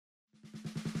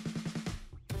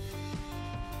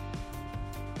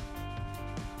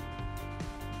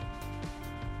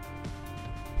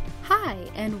Hi,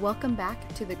 and welcome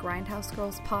back to the Grindhouse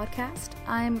Girls podcast.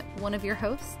 I'm one of your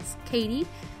hosts, Katie.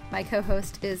 My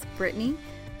co-host is Brittany,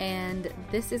 and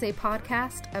this is a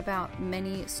podcast about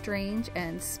many strange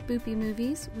and spoopy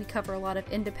movies. We cover a lot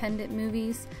of independent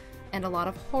movies and a lot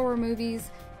of horror movies,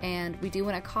 and we do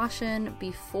want to caution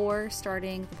before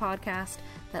starting the podcast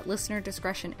that listener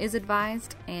discretion is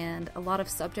advised, and a lot of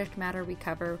subject matter we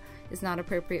cover is not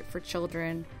appropriate for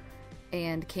children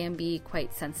and can be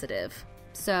quite sensitive.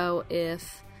 So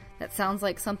if that sounds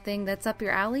like something that's up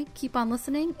your alley, keep on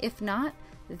listening. If not,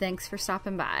 thanks for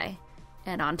stopping by.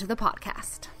 And on to the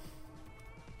podcast.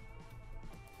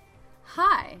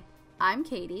 Hi, I'm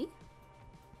Katie.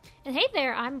 And hey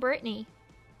there, I'm Brittany.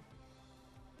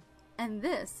 And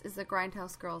this is the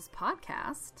Grindhouse Girls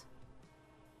podcast.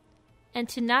 And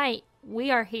tonight,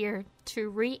 we are here to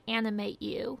reanimate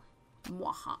you.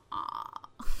 Mwahaha.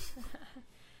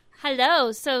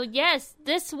 Hello, so yes,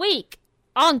 this week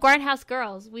on Grindhouse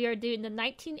Girls, we are doing the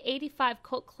 1985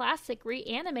 cult classic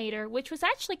Reanimator, which was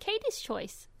actually Katie's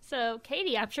choice. So,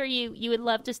 Katie, I'm sure you would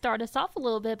love to start us off a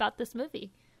little bit about this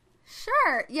movie.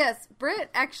 Sure, yes. Britt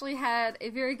actually had a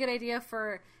very good idea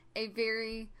for a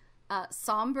very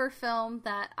somber film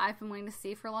that I've been wanting to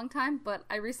see for a long time, but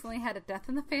I recently had a death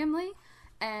in the family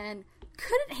and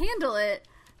couldn't handle it.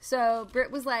 So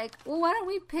Britt was like, well, why don't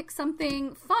we pick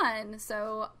something fun?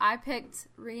 So I picked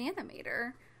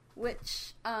Reanimator,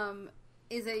 which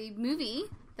is a movie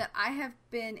that I have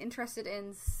been interested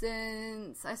in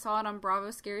since I saw it on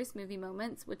Bravo Scariest Movie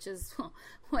Moments, which is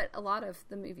what a lot of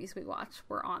the movies we watch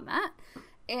were on that.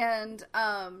 And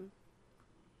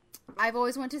I've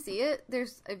always wanted to see it.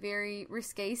 There's a very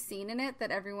risque scene in it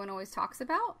that everyone always talks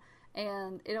about.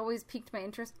 And it always piqued my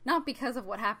interest, not because of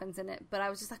what happens in it, but I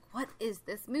was just like, what is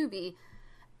this movie?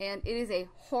 And it is a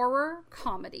horror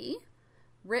comedy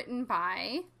written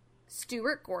by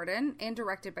Stuart Gordon and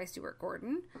directed by Stuart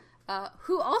Gordon,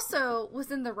 who also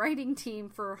was in the writing team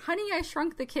for Honey, I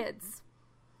Shrunk the Kids,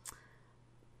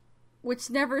 which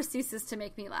never ceases to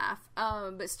make me laugh.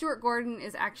 But Stuart Gordon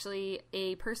is actually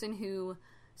a person who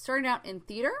started out in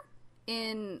theater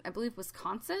in, I believe,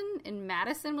 Wisconsin, in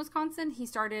Madison, Wisconsin. He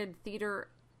started theater,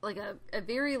 like a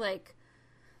very, like,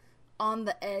 on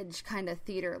the edge kind of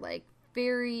theater, like,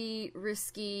 very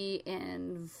risky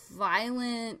and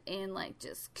violent and, like,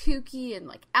 just kooky and,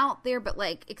 like, out there, but,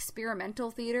 like,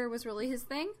 experimental theater was really his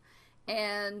thing.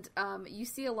 And you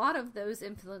see a lot of those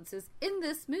influences in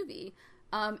this movie.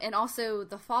 And also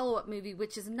the follow-up movie,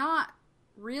 which is not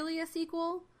really a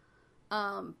sequel,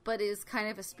 but is kind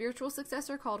of a spiritual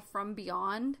successor called From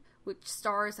Beyond, which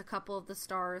stars a couple of the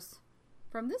stars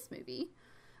from this movie.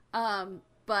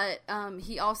 But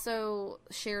he also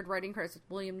shared writing credits with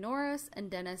William Norris and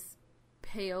Dennis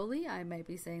Paoli. I might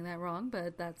be saying that wrong,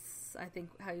 but that's, I think,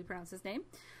 how you pronounce his name.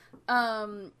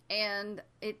 And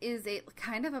it is a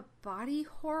kind of a body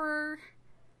horror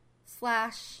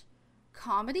slash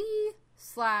comedy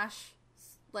slash,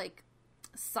 like,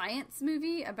 science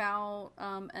movie about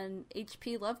an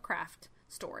H.P. Lovecraft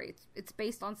story. It's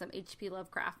based on some H.P.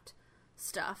 Lovecraft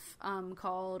stuff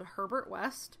called Herbert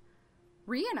West.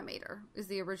 Reanimator is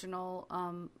the original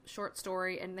short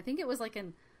story, and I think it was like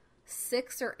in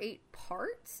 6 or 8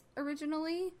 parts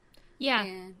originally. Yeah.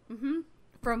 And,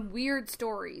 from Weird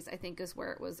Stories, I think, is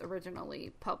where it was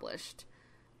originally published.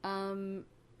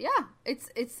 Yeah,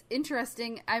 it's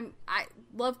interesting.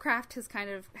 Lovecraft has kind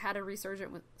of had a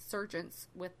resurgence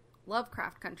with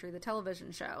Lovecraft Country, the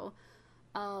television show.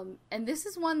 And this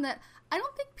is one that I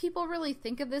don't think people really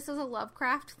think of this as a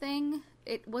Lovecraft thing.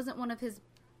 It wasn't one of his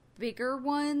bigger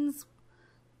ones,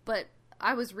 but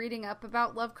I was reading up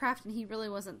about Lovecraft, and he really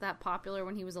wasn't that popular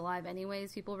when he was alive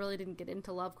anyways. People really didn't get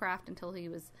into Lovecraft until he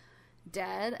was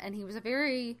dead, and he was a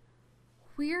very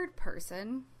weird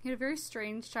person. He had a very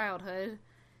strange childhood.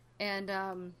 And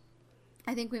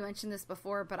I think we mentioned this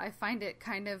before, but I find it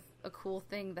kind of a cool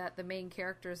thing that the main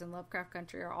characters in Lovecraft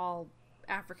Country are all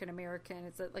African American.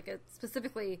 It's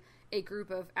specifically a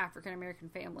group of African American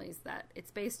families that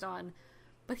it's based on.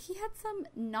 But he had some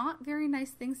not very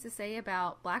nice things to say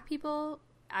about Black people,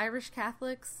 Irish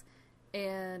Catholics,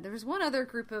 and there was one other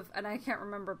group of, and I can't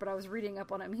remember, but I was reading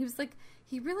up on him. He was like,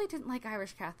 he really didn't like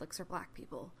Irish Catholics or Black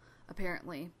people,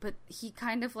 apparently. But he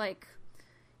kind of like,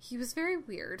 he was very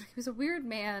weird. He was a weird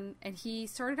man, and he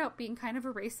started out being kind of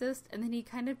a racist, and then he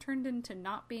kind of turned into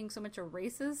not being so much a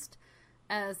racist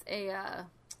as a,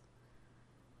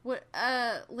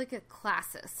 like a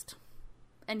classist.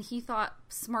 And he thought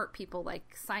smart people,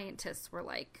 like scientists, were,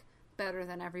 like, better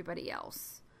than everybody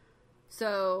else.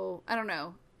 So, I don't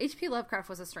know. H.P. Lovecraft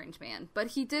was a strange man, but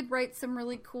he did write some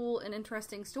really cool and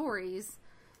interesting stories.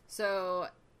 So,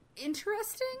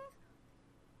 interesting?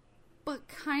 but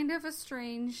kind of a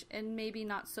strange and maybe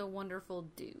not so wonderful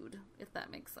dude, if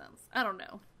that makes sense. I don't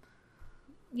know.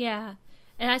 Yeah.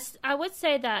 And I would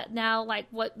say that now, like,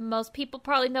 what most people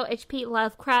probably know H.P.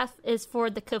 Lovecraft is for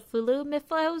the Cthulhu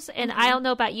mythos. And I don't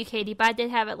know about you, Katie, but I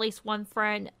did have at least one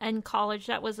friend in college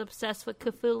that was obsessed with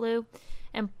Cthulhu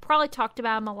and probably talked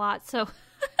about him a lot. So,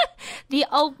 the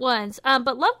old ones. But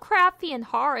Lovecraftian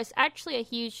horror is actually a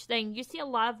huge thing. You see a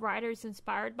lot of writers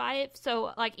inspired by it.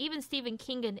 So, like, even Stephen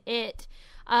King and It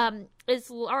is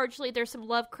largely, there's some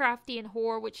Lovecraftian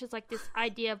horror, which is like this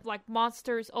idea of like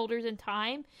monsters older than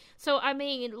time. So I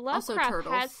mean, Lovecraft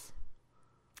has,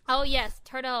 oh yes,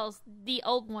 turtles, the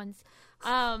old ones.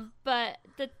 But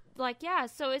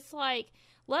so it's like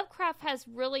Lovecraft has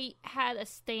really had a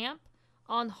stamp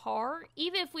on horror,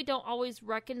 even if we don't always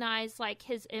recognize like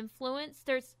his influence.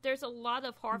 There's a lot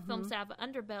of horror films that have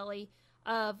an underbelly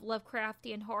of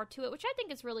Lovecraftian horror to it, which I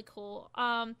think is really cool.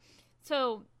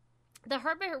 So the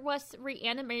Herbert West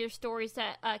Reanimator stories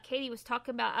that Katie was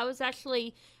talking about, I was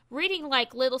actually reading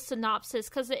like little synopsis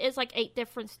because it is like 8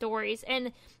 different stories,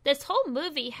 and this whole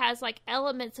movie has like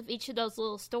elements of each of those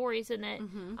little stories in it.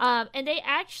 And they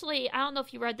actually, I don't know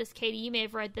if you read this, Katie, you may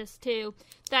have read this too,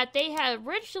 that they had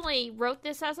originally wrote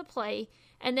this as a play,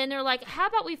 and then they're like, how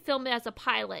about we film it as a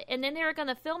pilot? And then they were going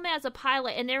to film it as a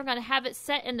pilot, and they were going to have it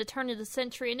set in the turn of the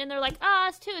century. And then they're like,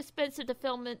 it's too expensive to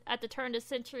film it at the turn of the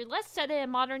century. Let's set it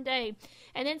in modern day.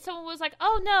 And then someone was like,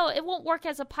 oh, no, it won't work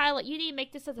as a pilot. You need to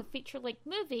make this as a feature-length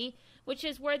movie, which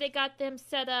is where they got them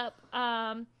set up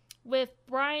with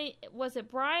Brian, was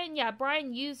it Brian? Yeah,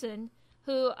 Brian Yuzna,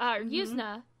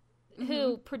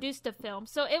 who produced the film.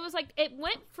 So it was like, it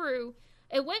went through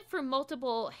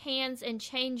multiple hands and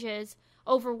changes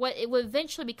over what it would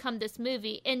eventually become this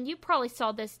movie. And you probably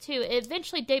saw this too. It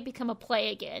eventually did become a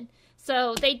play again.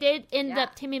 So they did end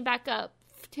up teaming back up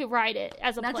to write it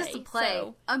as a play. Not just a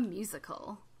play, a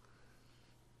musical.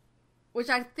 Which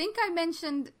I think I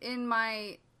mentioned in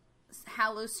my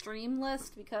Hallow stream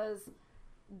list, because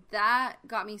that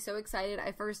got me so excited.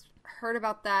 I first heard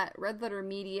about that. Red Letter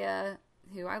Media,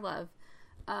 who I love,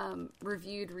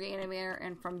 reviewed Reanimator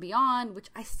and From Beyond, which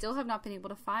I still have not been able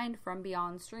to find From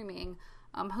Beyond streaming.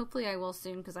 Hopefully I will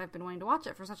soon, because I've been wanting to watch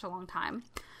it for such a long time.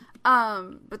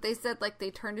 But they said like they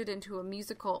turned it into a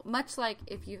musical, much like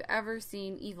if you've ever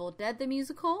seen Evil Dead the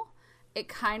musical. It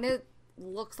kind of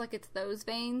looks like it's those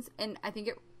veins, and I think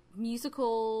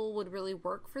musical would really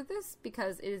work for this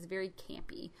because it is very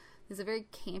campy. It's a very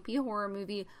campy horror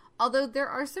movie, although there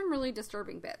are some really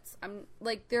disturbing bits.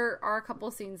 There are a couple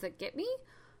scenes that get me,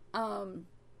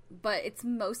 but it's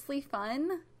mostly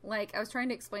fun. Like, I was trying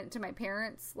to explain it to my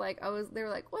parents. They were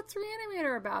like, what's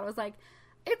Reanimator about? I was like,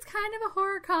 it's kind of a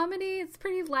horror comedy. It's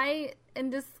pretty light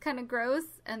and just kind of gross.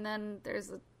 And then there's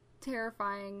a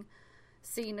terrifying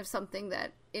scene of something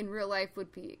that in real life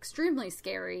would be extremely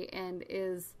scary and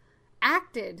is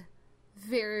acted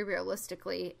very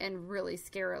realistically and really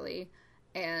scarily,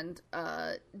 and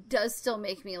does still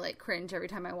make me like cringe every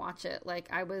time I watch it. Like,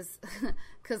 I was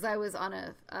because I was on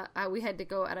we had to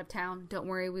go out of town. Don't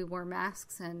worry, we wore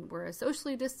masks and we're as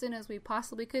socially distant as we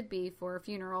possibly could be for a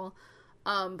funeral,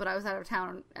 but I was out of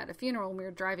town at a funeral and we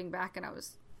were driving back, and I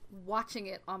was watching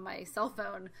it on my cell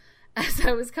phone as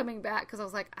I was coming back, because I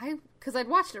was like, because I'd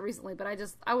watched it recently, but I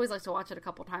always like to watch it a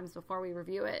couple times before we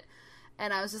review it.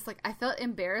 And I was just like, I felt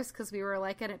embarrassed because we were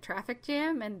like in a traffic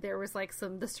jam and there was like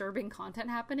some disturbing content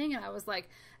happening. And I was like,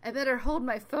 I better hold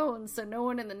my phone so no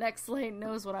one in the next lane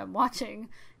knows what I'm watching,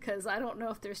 because I don't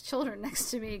know if there's children next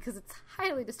to me, because it's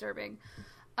highly disturbing.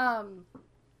 But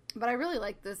I really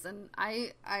like this. And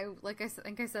I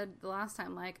think I said the last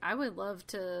time, like, I would love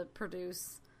to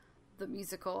produce the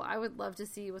musical. I would love to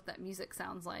see what that music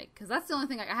sounds like, because that's the only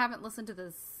thing. I haven't listened to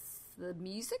the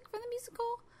music for the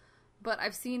musical, but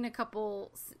I've seen a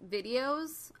couple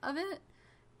videos of it,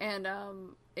 and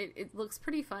it looks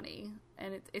pretty funny,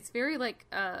 and it's very like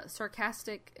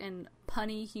sarcastic and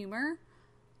punny humor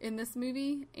in this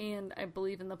movie, and I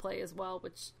believe in the play as well,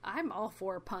 which I'm all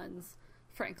for puns,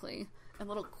 frankly, and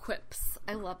little quips.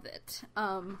 I love it.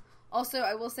 Also,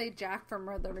 I will say Jack from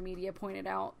Red Letter Media pointed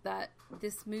out that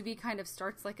this movie kind of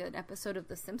starts like an episode of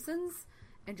The Simpsons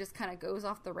and just kind of goes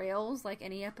off the rails, like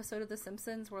any episode of The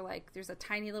Simpsons, where like there's a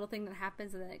tiny little thing that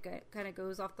happens and then it kind of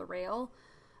goes off the rail.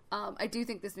 I do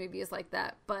think this movie is like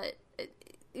that, but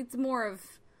it's more of,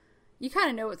 you kind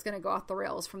of know it's going to go off the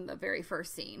rails from the very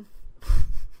first scene.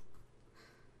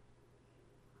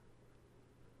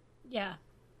 Yeah.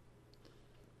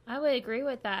 I would agree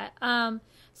with that.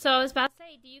 So I was about to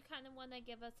say, do you kind of want to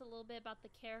give us a little bit about the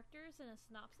characters and a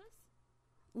synopsis?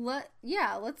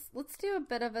 Let's do a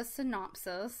bit of a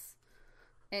synopsis.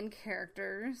 and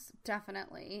characters,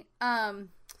 definitely.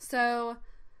 So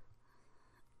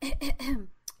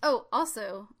oh,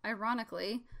 also,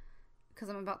 ironically, because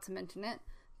I'm about to mention it,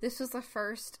 this was the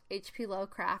first H.P.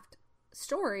 Lovecraft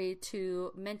story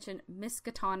to mention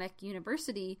Miskatonic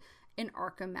University in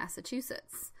Arkham,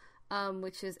 Massachusetts,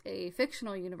 which is a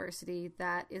fictional university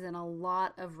that is in a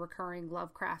lot of recurring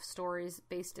Lovecraft stories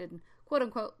based in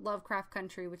quote-unquote Lovecraft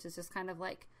country, which is just kind of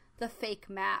like the fake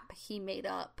map he made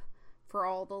up for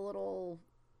all the little,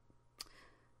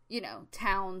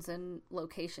 towns and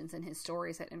locations in his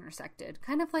stories that intersected.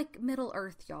 Kind of like Middle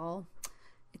Earth, y'all.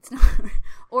 It's not,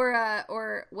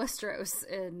 or Westeros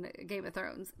in Game of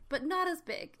Thrones, but not as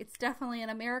big. It's definitely in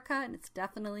America, and it's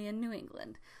definitely in New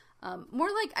England. More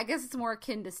like, I guess it's more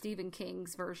akin to Stephen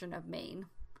King's version of Maine.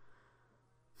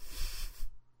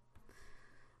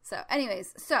 So,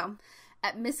 anyways,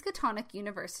 at Miskatonic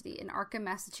University in Arkham,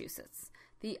 Massachusetts,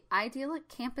 the idyllic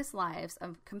campus lives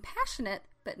of compassionate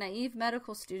but naive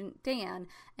medical student Dan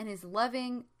and his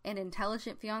loving and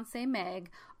intelligent fiancée Meg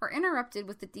are interrupted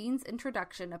with the dean's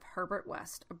introduction of Herbert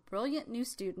West, a brilliant new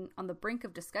student on the brink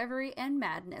of discovery and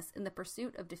madness in the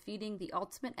pursuit of defeating the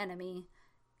ultimate enemy,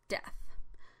 death.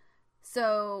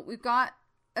 So we've got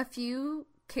a few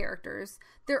characters.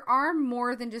 There are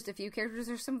more than just a few characters.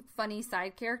 There's some funny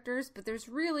side characters, but there's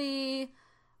really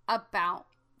about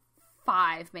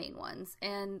 5 main ones.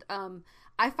 And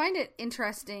I find it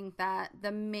interesting that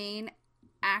the main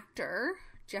actor,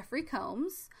 Jeffrey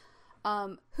Combs,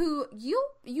 who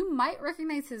you might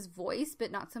recognize his voice, but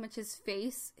not so much his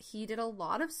face. He did a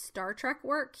lot of Star Trek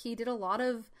work. He did a lot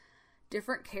of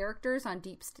different characters on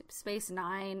Deep Space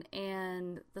Nine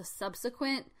and the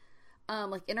subsequent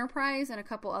like Enterprise and a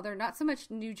couple other, not so much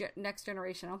Next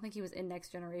Generation. I don't think he was in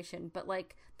Next Generation, but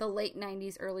like the late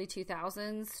 90s, early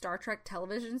 2000s Star Trek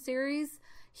television series.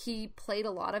 He played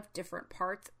a lot of different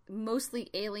parts, mostly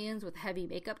aliens with heavy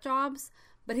makeup jobs,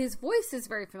 but his voice is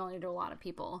very familiar to a lot of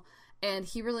people, and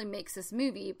he really makes this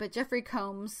movie. But Jeffrey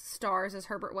Combs stars as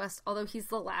Herbert West, although he's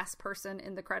the last person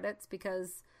in the credits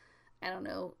because, I don't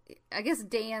know, I guess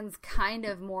Dan's kind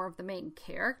of more of the main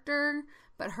character,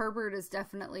 but Herbert is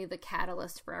definitely the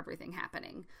catalyst for everything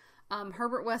happening.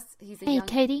 Herbert West, he's a young... Hey,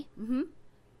 Katie? Mm-hmm?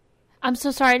 I'm so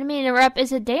sorry to interrupt.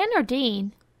 Is it Dan or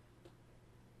Dean?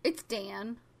 It's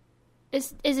Dan.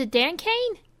 Is it Dan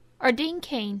Kane or Dean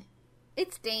Kane?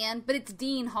 It's Dan, but it's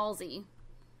Dean Halsey.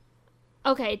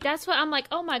 Okay, that's what I'm like,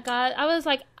 oh my god. I was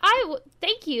like,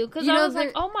 thank you, because I was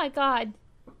like, oh my god.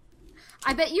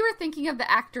 I bet you were thinking of the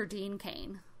actor Dean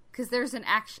Cain, because there's an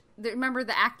remember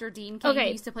the actor Dean Cain who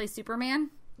used to play Superman?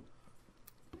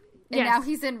 And now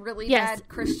he's in really bad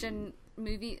Christian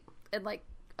movie and like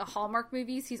Hallmark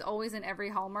movies. He's always in every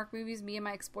Hallmark movies. Me and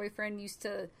my ex-boyfriend used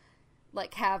to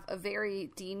like have a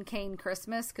very Dean Cain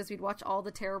Christmas because we'd watch all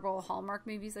the terrible Hallmark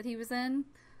movies that he was in.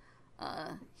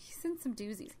 He's in some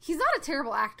doozies. He's not a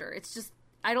terrible actor. It's just,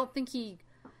 I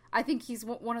think he's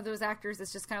one of those actors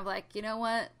that's just kind of like, you know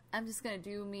what? I'm just going to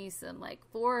do me some like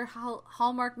 4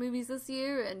 Hallmark movies this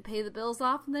year and pay the bills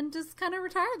off and then just kind of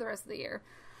retire the rest of the year.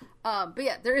 But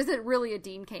yeah, there isn't really a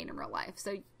Dean Cain in real life.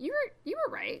 So you were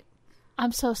right.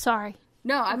 I'm so sorry.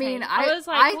 No, I mean,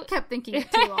 I kept thinking it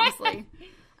too, honestly.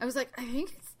 I was like, I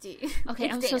think it's Dean. Okay,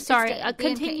 I'm so sorry.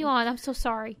 Continue on. I'm so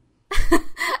sorry.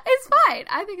 It's fine.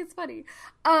 I think it's funny.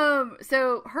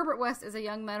 So Herbert West is a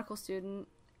young medical student,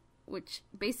 which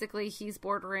basically he's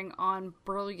bordering on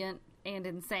brilliant and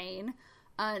insane.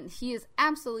 He is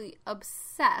absolutely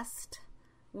obsessed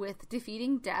with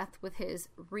defeating death with his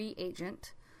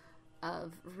reagent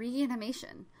of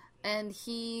reanimation. And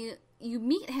you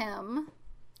meet him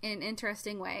in an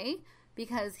interesting way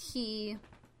because he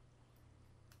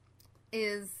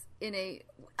is I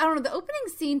don't know, the opening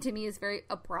scene to me is very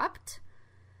abrupt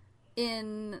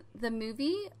in the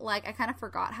movie. Like, I kind of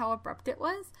forgot how abrupt it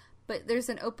was, but there's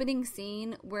an opening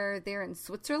scene where they're in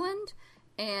Switzerland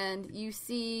and you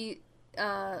see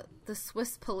the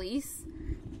Swiss police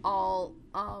all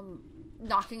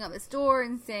knocking on this door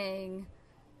and saying,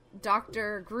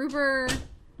 Dr. Gruber,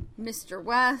 Mr.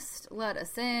 West, let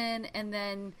us in. And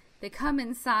then they come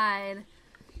inside,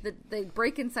 they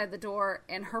break inside the door,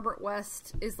 and Herbert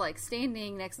West is like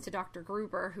standing next to Dr.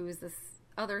 Gruber, who is this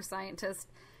other scientist,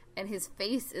 and his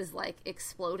face is like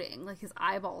exploding, like his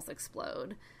eyeballs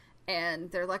explode. And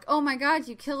they're like, oh my god,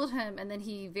 you killed him. And then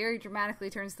he very dramatically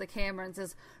turns to the camera and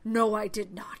says, no, I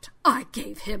did not. I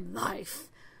gave him life.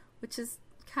 Which is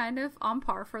kind of on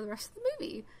par for the rest of the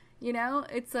movie. You know,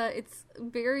 it's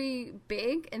very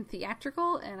big and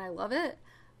theatrical, and I love it.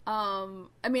 I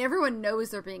mean, everyone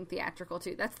knows they're being theatrical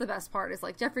too. That's the best part, is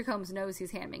like Jeffrey Combs knows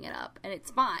he's hamming it up, and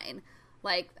it's fine.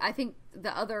 Like, I think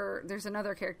there's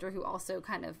another character who also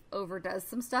kind of overdoes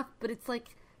some stuff, but it's like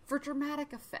for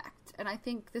dramatic effect. And I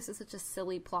think this is such a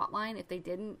silly plot line. If they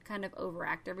didn't kind of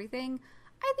overact everything,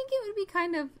 I think it would be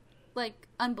kind of like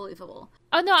unbelievable.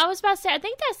 Oh no, I was about to say, I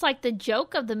think that's like the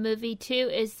joke of the movie too,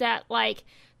 is that like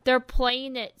they're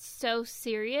playing it so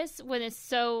serious when it's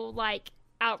so like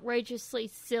outrageously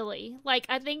silly. Like,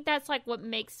 I think that's like what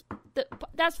makes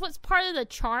that's what's part of the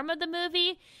charm of the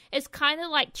movie. It's kind of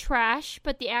like trash,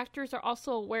 but the actors are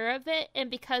also aware of it,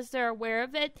 and because they're aware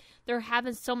of it, they're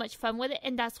having so much fun with it,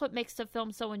 and that's what makes the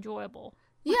film so enjoyable.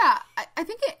 Yeah, I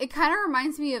think it kind of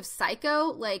reminds me of Psycho,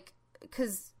 like,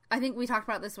 because I think we talked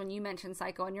about this when you mentioned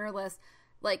Psycho on your list.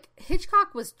 Like,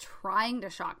 Hitchcock was trying to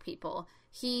shock people.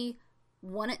 He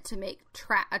wanted to make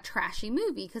a trashy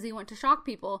movie because he wanted to shock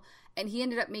people, and he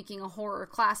ended up making a horror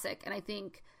classic. And I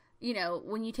think, you know,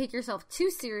 when you take yourself too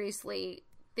seriously,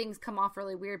 things come off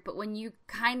really weird, but when you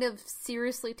kind of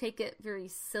seriously take it very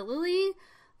sillily,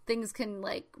 things can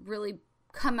like really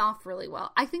come off really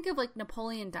well. I think of like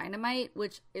Napoleon Dynamite,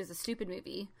 which is a stupid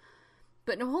movie,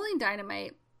 but Napoleon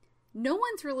Dynamite,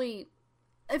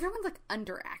 everyone's like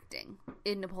underacting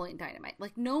in Napoleon Dynamite.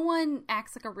 Like, no one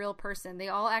acts like a real person. They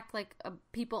all act like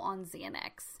people on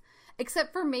Xanax,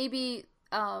 except for maybe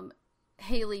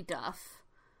Haley Duff,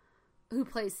 who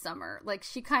plays Summer. Like,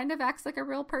 she kind of acts like a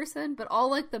real person, but all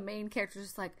like the main characters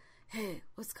just like, hey,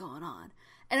 what's going on?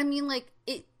 And I mean, like,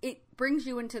 it brings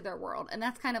you into their world, and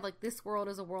that's kind of like, this world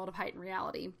is a world of heightened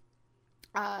reality.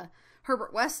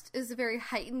 Herbert West is a very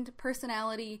heightened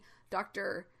personality.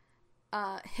 Dr.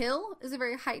 Hill is a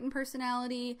very heightened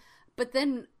personality, but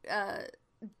then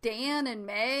Dan and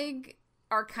Meg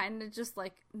are kind of just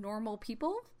like normal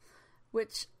people,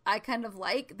 which I kind of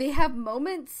like. They have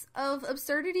moments of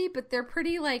absurdity, but they're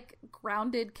pretty like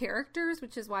grounded characters,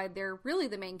 which is why they're really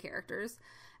the main characters.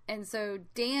 And so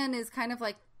Dan is kind of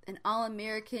like an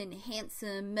all-American,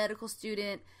 handsome medical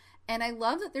student. And I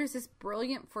love that there's this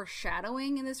brilliant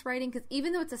foreshadowing in this writing, because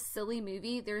even though it's a silly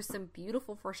movie, there's some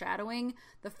beautiful foreshadowing.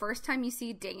 The first time you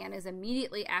see Dan is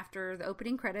immediately after the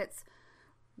opening credits,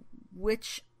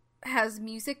 which has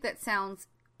music that sounds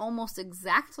almost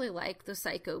exactly like the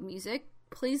Psycho music.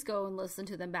 Please go and listen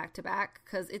to them back to back,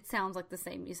 because it sounds like the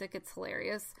same music. It's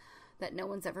hilarious that no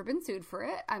one's ever been sued for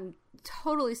it. I'm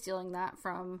totally stealing that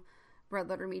from Red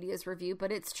Letter Media's review,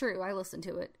 but it's true. I listened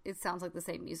to it. It sounds like the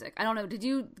same music. I don't know. Did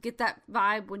you get that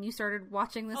vibe when you started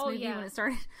watching this movie when it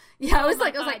started? Yeah, I was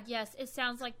like, yes, it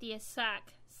sounds like the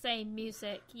exact same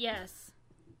music. Yes.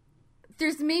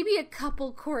 There's maybe a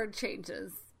couple chord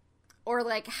changes, or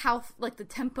like how like the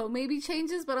tempo maybe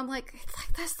changes, but I'm like, it's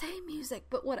like the same music,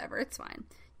 but whatever, it's fine.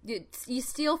 You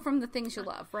steal from the things you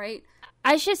love, right?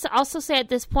 I should also say at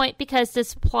this point, because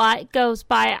this plot goes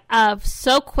by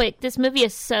so quick, this movie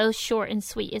is so short and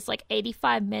sweet. It's like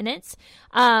 85 minutes,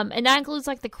 and that includes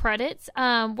like the credits.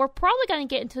 We're probably going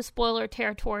to get into spoiler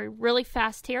territory really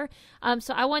fast here.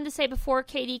 So I wanted to say before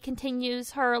Katie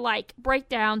continues her like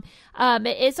breakdown,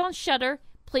 it is on Shudder.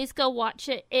 Please go watch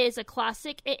it. It is a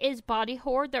classic. It is body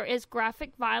horror. There is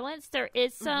graphic violence. There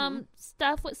is some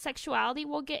stuff with sexuality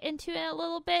we'll get into in a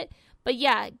little bit. But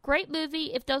yeah, great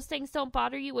movie. If those things don't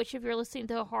bother you, which if you're listening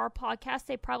to a horror podcast,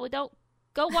 they probably don't,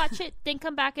 go watch it, then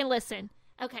come back and listen.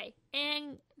 Okay,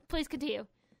 and please continue.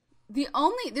 There's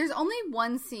only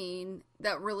one scene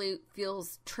that really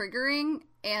feels triggering,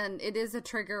 and it is a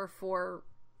trigger for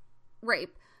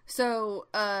rape. So,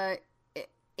 and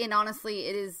honestly,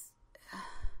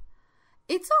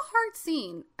 it's a hard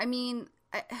scene. I mean,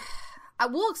 I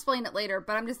will explain it later,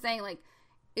 but I'm just saying, like,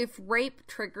 if rape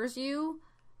triggers you,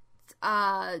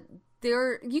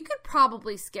 you could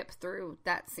probably skip through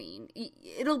that scene.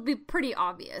 It'll be pretty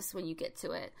obvious when you get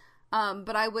to it.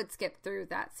 But I would skip through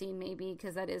that scene maybe,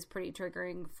 because that is pretty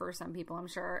triggering for some people, I'm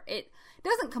sure. It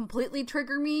doesn't completely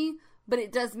trigger me, but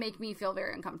it does make me feel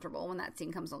very uncomfortable when that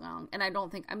scene comes along. And I'm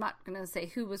not going to say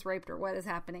who was raped or what is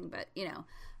happening, but you know,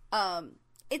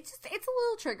 it's a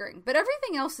little triggering, but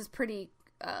everything else is pretty,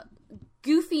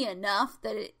 goofy enough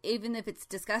that even if it's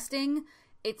disgusting,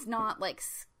 it's not like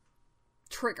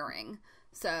triggering.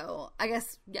 So I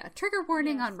guess, yeah, trigger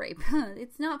warning on rape.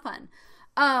 It's not fun.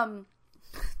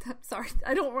 Sorry,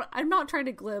 I'm not trying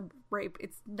to glib rape.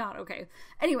 It's not okay.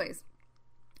 Anyways,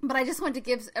 but I just want to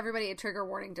give everybody a trigger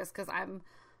warning, just because I'm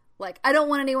like, I don't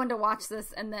want anyone to watch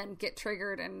this and then get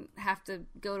triggered and have to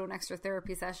go to an extra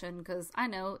therapy session, because I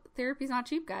know therapy's not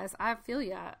cheap, guys. I feel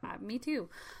ya. Me too.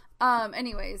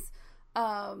 Anyways,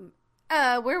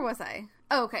 where was I?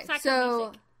 Oh, okay.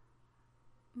 So,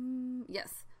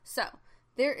 yes. So,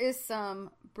 there is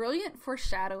some brilliant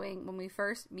foreshadowing when we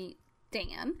first meet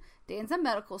Dan. Dan's a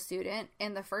medical student,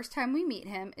 and the first time we meet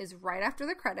him is right after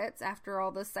the credits, after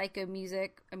all the psycho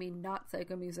music, not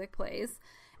psycho music plays,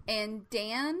 and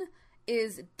Dan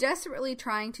is desperately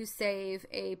trying to save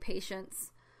a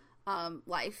patient's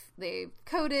life. They've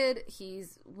coded,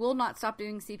 will not stop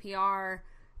doing CPR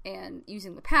and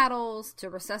using the paddles to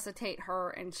resuscitate her,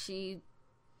 and she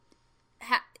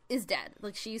is dead.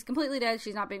 Like, she's completely dead.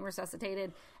 She's not being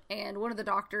resuscitated. And one of the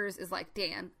doctors is like,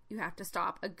 Dan, you have to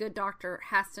stop. A good doctor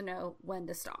has to know when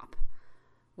to stop.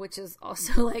 Which is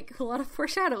also, like, a lot of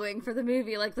foreshadowing for the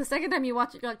movie. Like, the second time you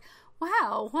watch it, you're like,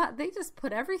 wow, what? They just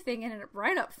put everything in it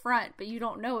right up front, but you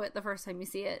don't know it the first time you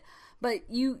see it. But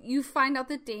you find out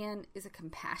that Dan is a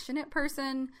compassionate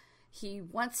person. He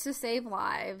wants to save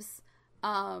lives.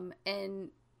 And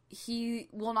he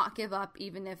will not give up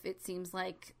even if it seems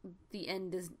like the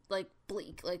end is, like,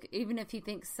 bleak. Like, even if he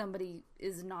thinks somebody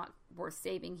is not worth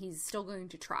saving, he's still going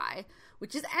to try,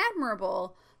 which is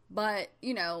admirable. But,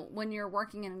 when you're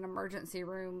working in an emergency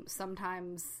room,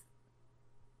 sometimes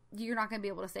you're not going to be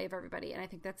able to save everybody. And I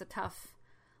think that's a tough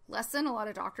lesson a lot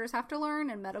of doctors have to learn,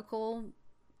 and medical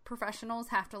professionals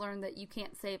have to learn that you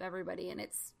can't save everybody, and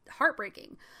it's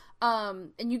heartbreaking.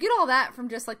 And you get all that from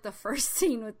just, like, the first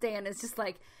scene with Dan. It's just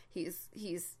like, he's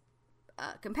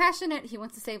compassionate, he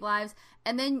wants to save lives,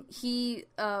 and then he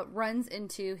runs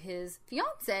into his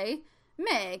fiance,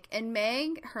 Meg. And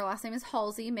Meg, her last name is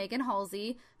Halsey, Megan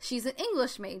Halsey. She's an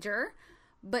English major,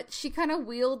 but she kind of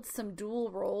wields some dual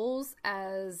roles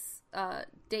as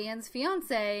Dan's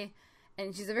fiance,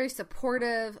 and she's a very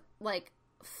supportive, like,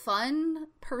 fun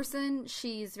person.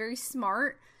 She's very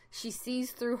smart. She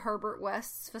sees through Herbert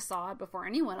West's facade before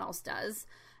anyone else does.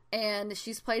 And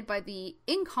she's played by the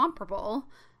incomparable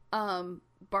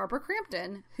Barbara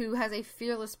Crampton, who has a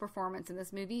fearless performance in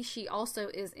this movie. She also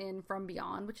is in From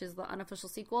Beyond, which is the unofficial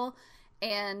sequel.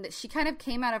 And she kind of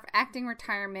came out of acting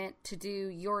retirement to do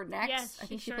You're Next. Yes, I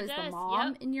think she sure plays does. the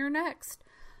mom Yep. in You're Next.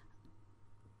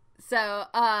 So,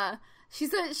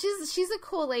 she's a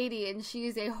cool lady, and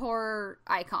she's a horror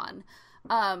icon.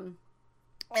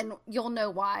 And you'll know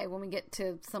why when we get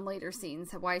to some later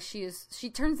scenes, why she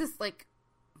turns this, like,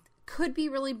 could be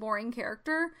really boring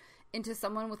character into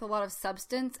someone with a lot of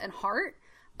substance and heart.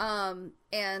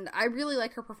 And I really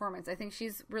like her performance. I think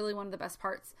she's really one of the best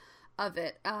parts of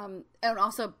it. And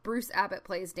also Bruce Abbott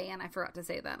plays Dan. I forgot to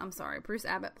say that. I'm sorry. Bruce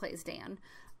Abbott plays Dan.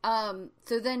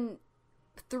 So then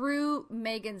through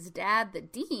Megan's dad, the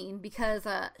dean, because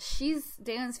she's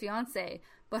Dan's fiance,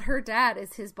 but her dad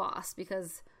is his boss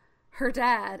because her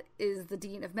dad is the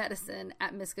dean of medicine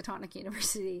at Miskatonic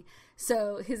University.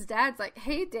 So his dad's like,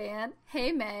 hey, Dan,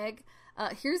 hey, Meg,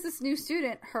 here's this new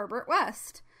student, Herbert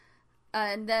West.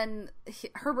 And then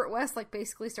Herbert West, like,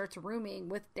 basically starts rooming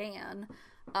with Dan,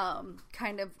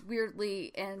 kind of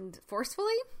weirdly and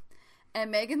forcefully.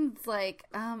 And Megan's like,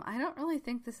 I don't really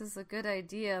think this is a good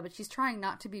idea, but she's trying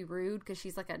not to be rude because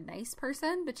she's, like, a nice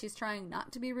person, but she's trying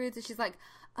not to be rude. So she's like,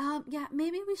 yeah,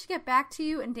 maybe we should get back to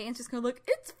you. And Dan's just gonna look,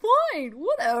 it's fine,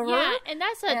 whatever. Yeah, and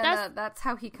that's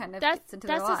how he kind of gets into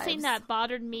their lives. That's the scene that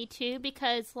bothered me too,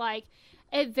 because, like,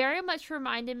 it very much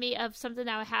reminded me of something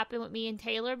that would happen with me and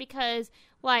Taylor, because,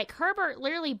 like, Herbert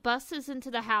literally busts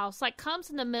into the house, like, comes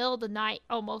in the middle of the night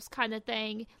almost kind of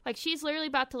thing. Like, she's literally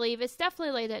about to leave. It's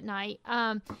definitely late at night.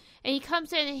 And he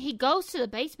comes in and he goes to the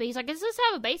basement. He's like, does this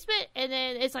have a basement? And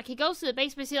then it's like, he goes to the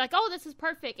basement. He's like, oh, this is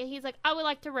perfect. And he's like, I would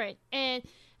like to rent. And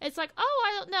it's like, oh,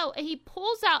 I don't know. And he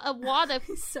pulls out a wad of...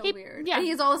 He's so weird. Yeah, and he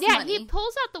has all his money. He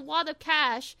pulls out the wad of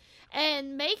cash,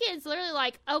 and Megan's literally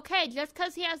like, okay, just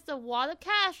because he has the wad of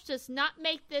cash does not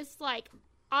make this, like,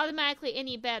 automatically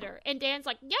any better. And Dan's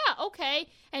like, yeah, okay,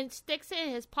 and sticks it in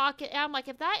his pocket. And I'm like,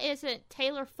 if that isn't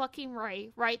Taylor fucking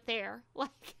Ray right there, like...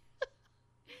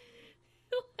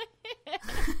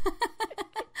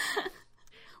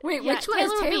 Wait, which one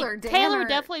is Taylor? Taylor would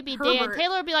definitely be Herbert? Dan.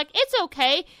 Taylor would be like, it's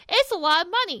okay. It's a lot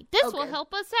of money. This Okay. will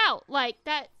help us out. Like,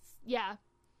 that's, yeah.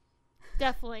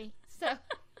 Definitely. So.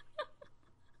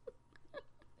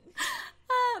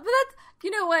 But that's, you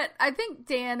know what? I think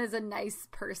Dan is a nice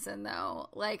person, though.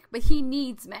 Like, but he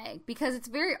needs Meg, because it's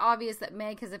very obvious that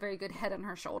Meg has a very good head on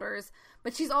her shoulders.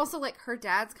 But she's also, like, her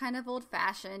dad's kind of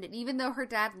old-fashioned. And even though her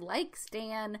dad likes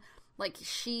Dan, like,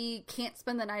 she can't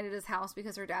spend the night at his house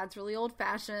because her dad's really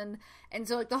old-fashioned. And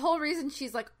so, like, the whole reason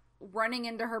she's, like, running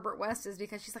into Herbert West is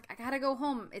because she's like, I gotta go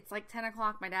home. It's, like, 10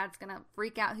 o'clock. My dad's gonna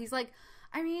freak out. He's like,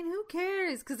 I mean, who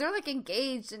cares? Because they're, like,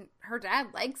 engaged and her dad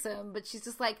likes him. But she's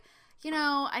just like, you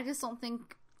know, I just don't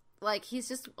think, like, he's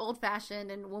just old-fashioned.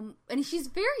 And she's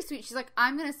very sweet. She's like,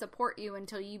 I'm gonna support you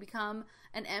until you become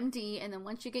an MD. And then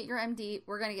once you get your MD,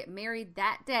 we're gonna get married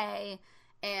that day.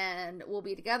 and we'll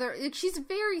be together. Like, she's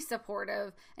very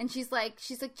supportive, and she's like,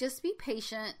 just be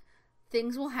patient.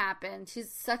 Things will happen.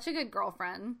 She's such a good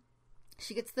girlfriend.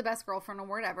 She gets the best girlfriend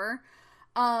award ever.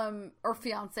 Or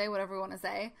fiance, whatever you want to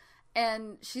say.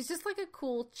 And she's just like a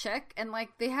cool chick, and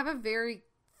like they have a very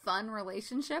fun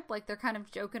relationship. Like they're kind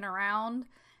of joking around,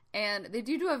 and they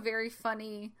do a very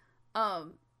funny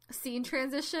scene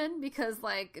transition, because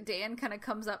like Dan kind of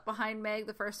comes up behind Meg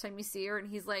the first time you see her, and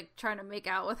he's like trying to make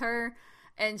out with her,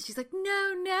 and she's like,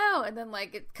 no, and then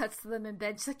like it cuts to them in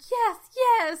bed. She's like,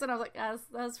 yes, and I was like, that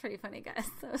was pretty funny, guys.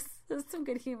 That was some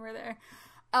good humor there.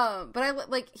 But I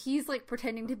like, he's like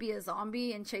pretending to be a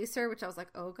zombie and chase her, which I was like,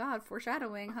 oh god,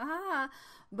 foreshadowing, haha.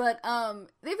 But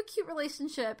they have a cute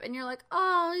relationship, and you're like,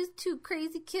 oh, these two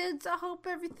crazy kids, I hope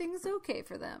everything's okay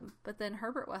for them. But then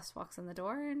Herbert West walks in the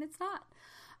door, and it's not.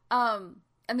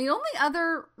 And the only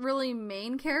other really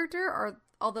main character,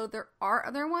 although there are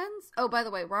other ones. Oh, by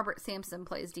the way, Robert Sampson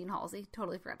plays Dean Halsey.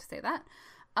 Totally forgot to say that.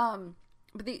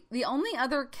 But the only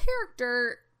other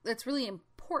character that's really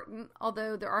important,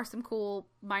 although there are some cool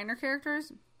minor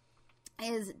characters,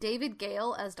 is David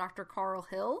Gale as Dr. Carl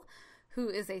Hill, who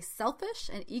is a selfish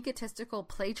and egotistical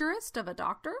plagiarist of a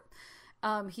doctor.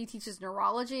 He teaches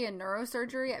neurology and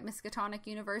neurosurgery at Miskatonic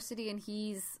University, and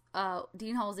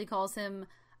Dean Halsey calls him,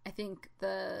 I think,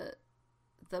 the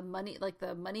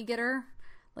money getter.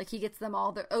 Like he gets them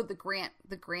all the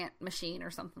grant machine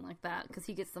or something like that, because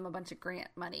he gets them a bunch of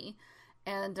grant money.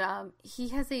 And he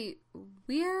has a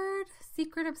weird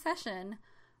secret obsession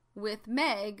with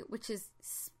Meg, which is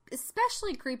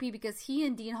especially creepy because he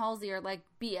and Dean Halsey are like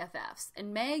BFFs.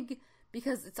 And Meg,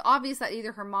 because it's obvious that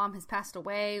either her mom has passed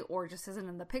away or just isn't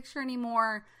in the picture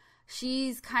anymore,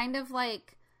 she's kind of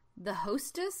like the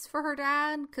hostess for her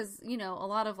dad, because, you know, a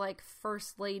lot of like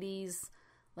first ladies,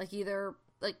 like either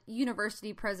like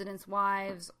university presidents'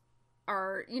 wives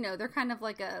are, you know, they're kind of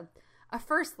like a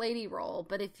first lady role,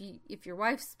 but if your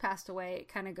wife's passed away, it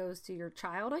kind of goes to your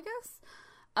child, I guess.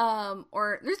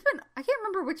 Or there's been, I can't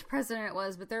remember which president it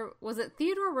was, but was it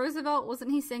Theodore Roosevelt? Wasn't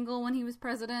he single when he was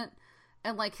president?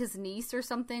 And like his niece or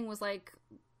something was like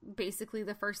basically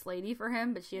the first lady for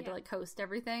him, but she had to like host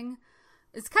everything.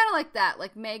 It's kind of like that.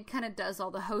 Like Meg kind of does all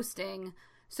the hosting.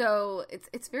 So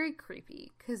it's very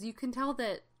creepy, because you can tell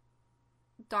that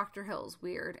Dr. Hill's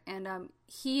weird, and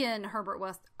he and Herbert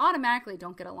West automatically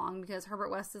don't get along, because Herbert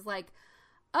West is like,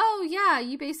 oh yeah,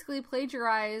 you basically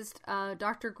plagiarized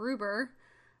Dr. Gruber,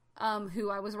 who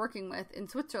I was working with in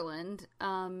Switzerland,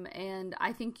 and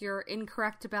I think you're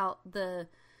incorrect about the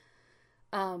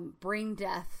brain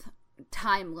death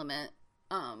time limit,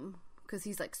 because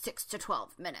he's like 6 to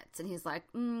 12 minutes, and he's like,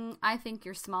 I think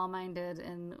you're small-minded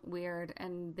and weird,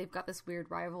 and they've got this weird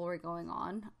rivalry going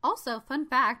on. Also, fun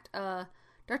fact,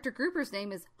 Dr. Gruber's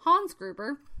name is Hans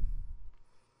Gruber,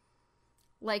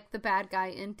 like the bad guy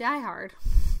in Die Hard.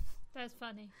 That's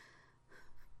funny.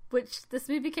 Which this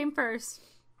movie came first,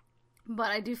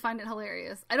 but I do find it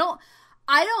hilarious.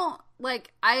 I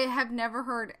have never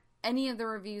heard any of the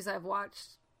reviews I've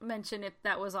watched mention if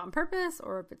that was on purpose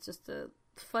or if it's just a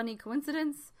funny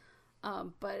coincidence.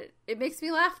 But it makes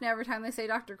me laugh now every time they say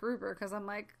Dr. Gruber, because I'm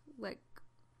like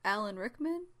Alan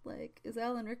Rickman? Like, is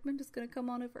Alan Rickman just gonna come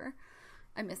on over?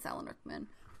 I miss Alan Rickman.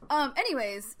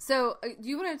 Anyways, so do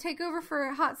you want to take over for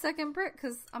a hot second, Britt?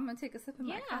 Because I'm gonna take a sip of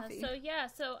my coffee.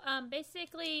 So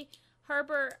basically,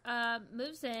 Herbert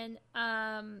moves in.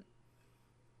 I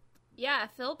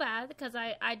feel bad because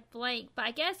I blanked, but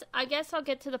I guess I'll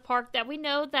get to the part that we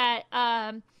know that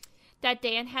that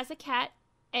Dan has a cat,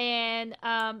 and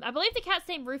I believe the cat's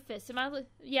named Rufus.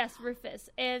 Yes, Rufus.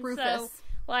 And Rufus. So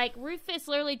like Rufus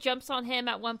literally jumps on him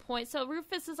at one point. So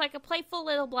Rufus is like a playful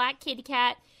little black kitty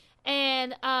cat,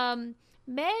 and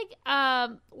Meg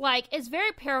is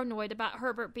very paranoid about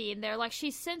Herbert being there. Like, she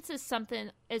senses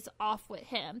something is off with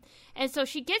him, and so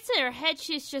she gets in her head.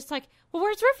 She's just like, well,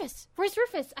 where's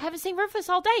Rufus? I haven't seen Rufus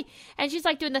all day. And she's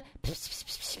like doing the pss, pss,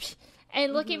 pss, pss,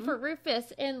 and looking for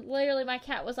Rufus, and literally my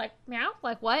cat was like, meow,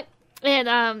 like what?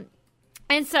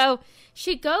 And so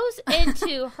she goes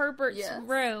into Herbert's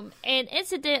room, and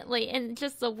incidentally, and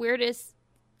just the weirdest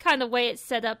kind of way it's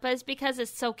set up, but it's because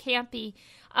it's so campy.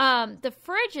 The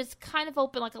fridge is kind of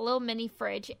open, like a little mini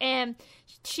fridge, and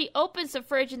she opens the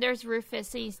fridge, and there's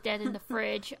Rufus, and he's dead in the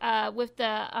fridge. With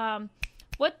the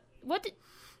what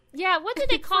did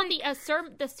they call the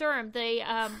serum?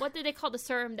 What did they call the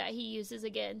serum that he uses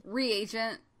again?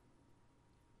 Reagent.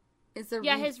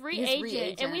 His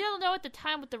reagent. And we don't know at the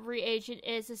time what the reagent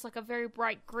is. It's like a very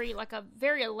bright green, like a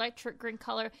very electric green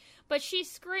color. But she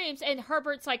screams, and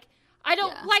Herbert's like, I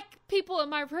don't like people in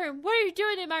my room. What are you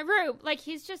doing in my room? Like,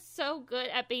 he's just so good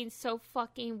at being so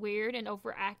fucking weird and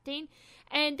overacting.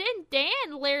 And then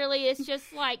Dan literally is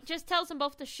just tells them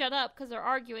both to shut up because they're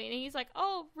arguing. And he's like,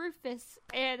 oh, Rufus.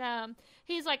 And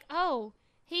he's like, oh,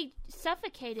 he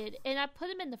suffocated. And I put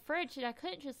him in the fridge and I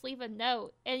couldn't just leave a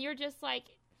note. And you're just like,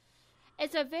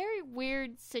 it's a very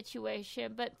weird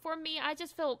situation. But for me, I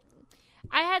just feel,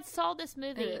 I had saw this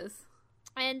movie. It is.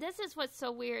 And this is what's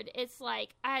so weird. It's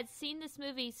like, I had seen this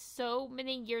movie so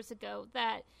many years ago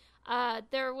that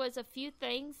there was a few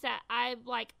things that I,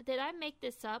 like, did I make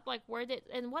this up? Like, where did,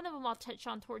 and one of them I'll touch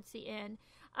on towards the end.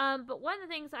 But one of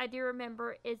the things I do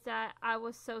remember is that I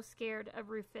was so scared of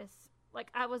Rufus. Like,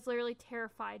 I was literally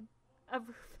terrified of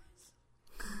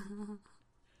Rufus.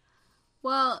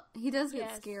 Well, he does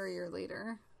get scarier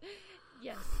later.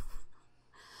 Yes.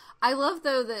 I love,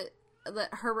 though, that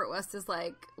Herbert West is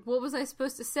like, what was I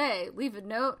supposed to say? Leave a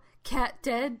note, cat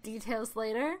dead, details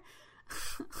later.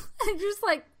 And just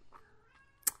like,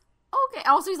 okay.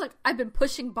 Also, he's like, I've been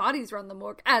pushing bodies around the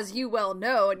morgue, as you well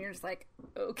know. And you're just like,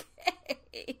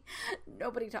 okay.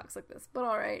 Nobody talks like this, but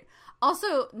all right.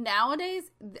 Also, nowadays,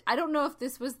 I don't know if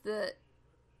this was the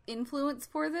influence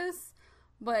for this,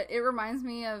 but it reminds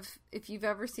me of, if you've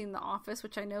ever seen The Office,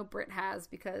 which I know Britt has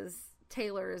because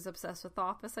Taylor is obsessed with The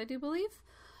Office, I do believe.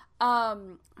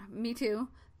 Me too.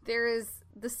 There is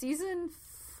the season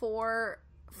 4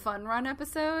 Fun Run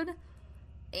episode.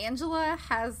 Angela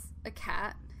has a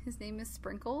cat. His name is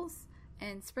Sprinkles.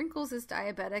 And Sprinkles is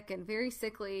diabetic and very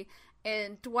sickly.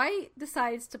 And Dwight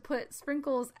decides to put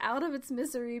Sprinkles out of its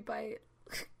misery by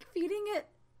feeding it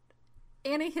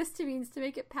antihistamines to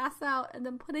make it pass out and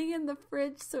then putting it in the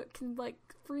fridge so it can, like,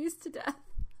 freeze to death.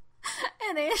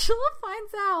 And Angela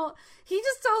finds out. He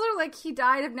just tells her, like, he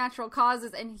died of natural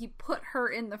causes and he put her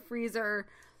in the freezer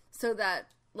so that,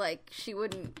 like, she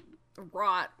wouldn't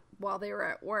rot while they were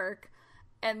at work.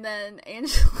 And then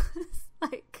Angela's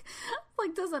like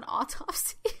does an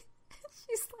autopsy.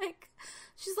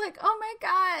 She's like, oh my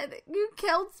God, you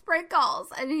killed Sprinkles.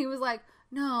 And he was like,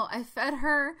 no, I fed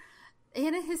her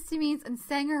antihistamines and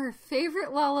sang her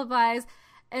favorite lullabies.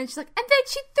 And she's like, and then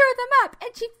she threw them up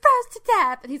and she froze to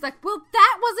death. And he's like, well,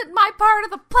 that wasn't my part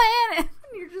of the plan.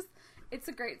 And you're just, it's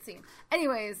a great scene.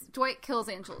 Anyways, Dwight kills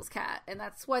Angela's cat. And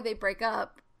that's why they break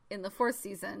up in the 4th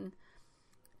season.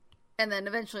 And then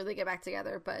eventually they get back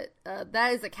together. But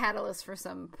that is a catalyst for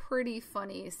some pretty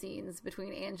funny scenes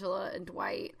between Angela and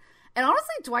Dwight. And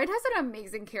honestly, Dwight has an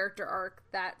amazing character arc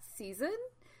that season.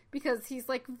 Because he's,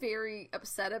 like, very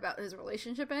upset about his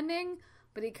relationship ending.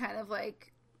 But he kind of,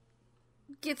 like,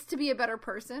 gets to be a better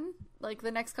person. Like,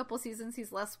 the next couple seasons,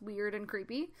 he's less weird and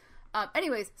creepy.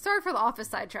 Anyways, sorry for the Office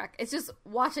sidetrack. It's just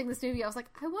watching this movie, I was like,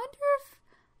 I wonder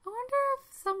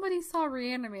if somebody saw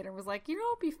Reanimator and was like, you know,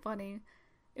 it'd be funny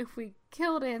if we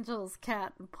killed Angela's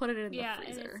cat and put it in the freezer. Yeah,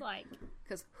 and it's like,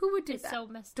 because who would do that? It's so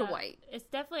messed to up. Dwight. It's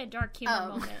definitely a dark humor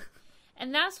moment.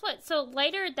 And that's what, so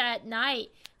later that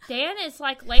night, Dan is,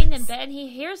 like, laying in bed, and he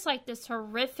hears, like, this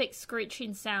horrific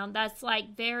screeching sound that's,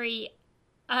 like, very,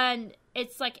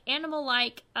 it's, like,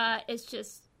 animal-like, it's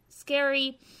just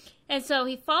scary, and so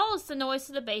he follows the noise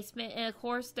to the basement, and, of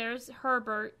course, there's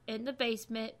Herbert in the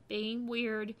basement, being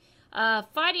weird,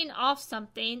 fighting off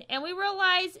something, and we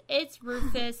realize it's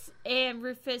Rufus, and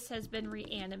Rufus has been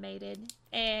reanimated,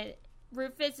 and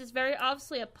Rufus is very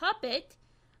obviously a puppet,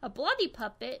 a bloody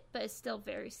puppet, but it's still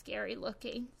very scary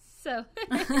looking. So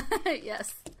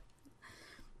yes.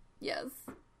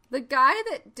 The guy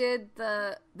that did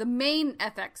the main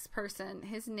FX person,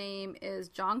 his name is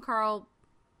John Carl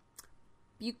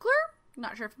Buechler.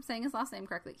 Not sure if I'm saying his last name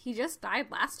correctly. He just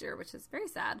died last year, which is very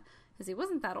sad because he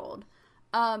wasn't that old.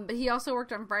 But he also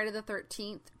worked on Friday the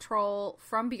 13th, Troll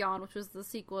From Beyond, which was the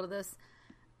sequel to this,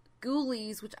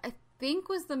 Ghoulies, which I think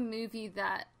was the movie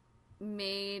that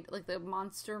made, like, the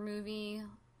monster movie,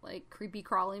 like, creepy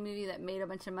crawly movie that made a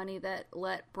bunch of money that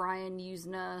let Brian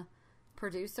Yuzna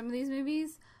produce some of these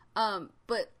movies.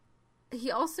 But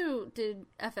he also did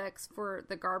FX for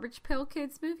the Garbage Pail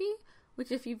Kids movie,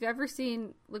 which, if you've ever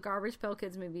seen the Garbage Pail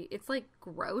Kids movie, it's, like,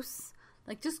 gross.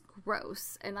 Like, just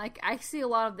gross. And, like, I see a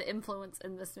lot of the influence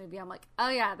in this movie. I'm like, oh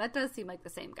yeah, that does seem like the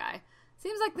same guy.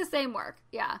 Seems like the same work.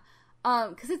 Yeah.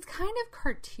 'Cause it's kind of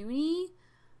cartoony,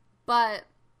 but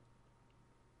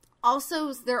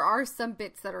also there are some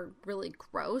bits that are really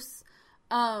gross.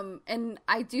 And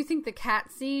I do think the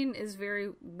cat scene is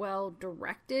very well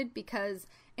directed, because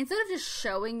instead of just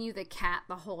showing you the cat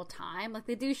the whole time, like,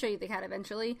 they do show you the cat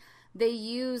eventually, they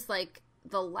use, like,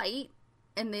 the light,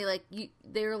 and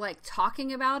they're like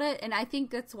talking about it, and I think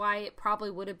that's why it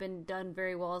probably would have been done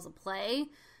very well as a play,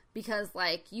 because,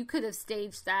 like, you could have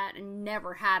staged that and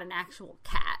never had an actual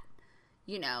cat,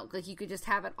 you know, like, you could just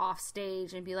have it off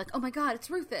stage and be like, oh my God, it's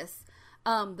Rufus.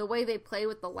 The way they play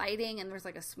with the lighting, and there's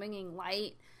like a swinging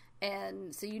light,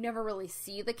 and so you never really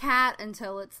see the cat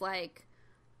until it's like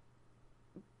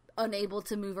unable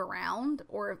to move around,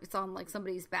 or if it's on like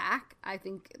somebody's back. I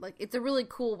think like it's a really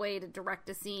cool way to direct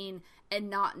a scene and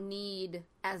not need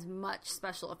as much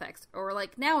special effects. Or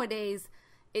like nowadays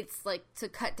it's like to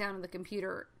cut down on the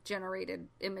computer generated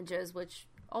images, which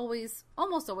almost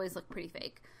always look pretty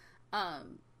fake.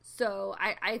 So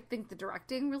I think the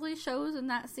directing really shows in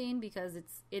that scene, because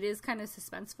it is kind of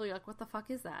suspenseful. You're like, what the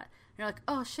fuck is that? And you're like,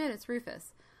 oh shit, it's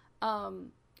Rufus.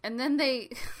 And then they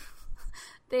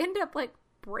end up like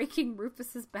breaking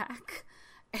Rufus's back,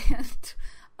 and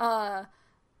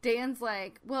Dan's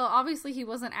like, well, obviously he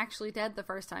wasn't actually dead the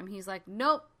first time. He's like,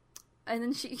 nope. And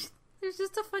then there's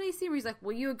just a funny scene where he's like,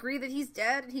 will you agree that he's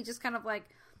dead? And he just kind of like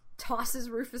tosses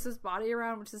Rufus's body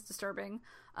around, which is disturbing.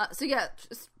 So yeah,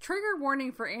 just trigger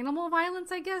warning for animal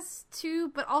violence, I guess, too,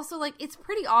 but also like it's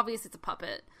pretty obvious it's a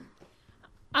puppet.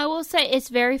 I will say it's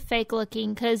very fake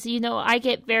looking, because I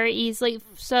get very easily,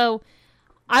 so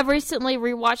I've recently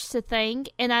rewatched The Thing,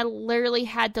 and I literally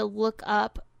had to look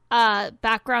up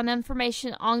background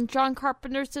information on John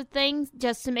Carpenter's The Thing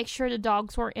just to make sure the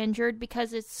dogs weren't injured,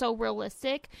 because it's so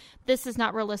realistic. This is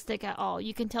not realistic at all.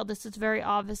 You can tell this is very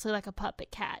obviously like a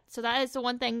puppet cat. So that is the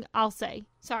one thing I'll say.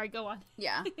 Sorry, go on.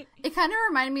 Yeah. It kind of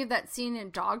reminded me of that scene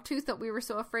in Dogtooth that we were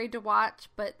so afraid to watch,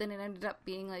 but then it ended up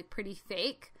being like pretty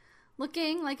fake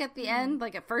looking, like at the end.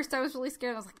 Like at first I was really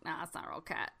scared. I was like, nah, it's not a real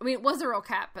cat. I mean, it was a real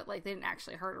cat, but like they didn't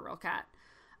actually hurt a real cat.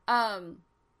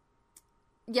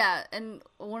 Yeah, and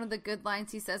one of the good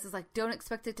lines he says is like, don't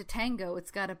expect it to tango,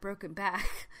 it's got a broken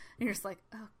back. And you're just like,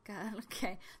 oh god,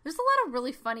 okay. There's a lot of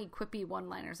really funny, quippy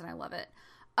one-liners, and I love it.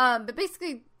 But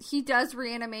basically, he does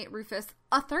reanimate Rufus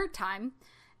a third time,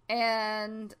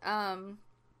 and Dan's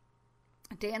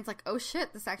like, oh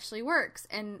shit, this actually works.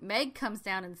 And Meg comes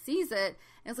down and sees it,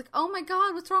 and is like, oh my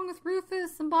god, what's wrong with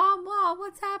Rufus? And blah, blah,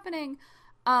 what's happening?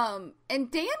 And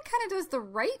Dan kind of does the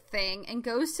right thing and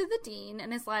goes to the dean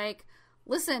and is like,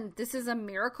 listen, this is a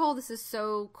miracle. This is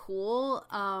so cool.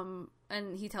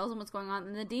 And he tells him what's going on.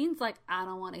 And the dean's like, I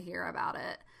don't want to hear about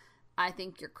it. I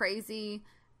think you're crazy.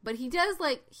 But he does,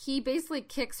 like, he basically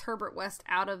kicks Herbert West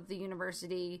out of the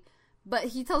university. But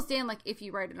he tells Dan, like, if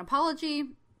you write an apology,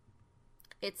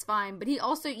 it's fine. But he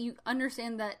also, you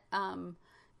understand that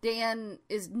Dan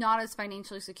is not as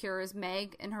financially secure as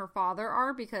Meg and her father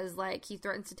are, because, like, he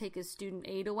threatens to take his student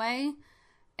aid away.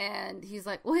 And he's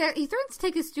like, well, he threatens to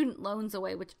take his student loans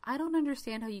away, which I don't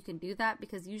understand how you can do that,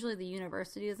 because usually the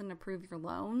university doesn't approve your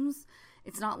loans.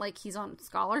 It's not like he's on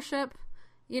scholarship,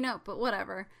 but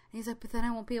whatever. And he's like, but then I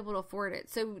won't be able to afford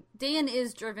it. So Dan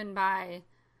is driven by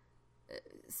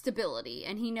stability,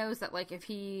 and he knows that, like, if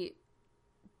he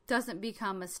doesn't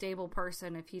become a stable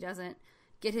person, if he doesn't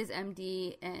get his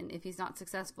MD, and if he's not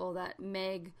successful, that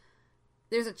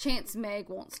there's a chance Meg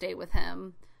won't stay with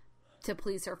him to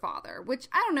please her father, which,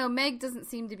 I don't know, Meg doesn't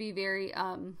seem to be very,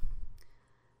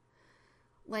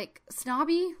 like,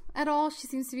 snobby at all. She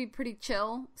seems to be pretty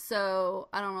chill, so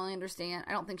I don't really understand.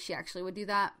 I don't think she actually would do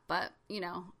that, but,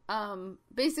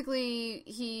 basically,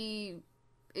 he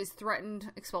is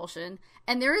threatened expulsion,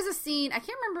 and there is a scene, I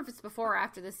can't remember if it's before or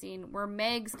after the scene, where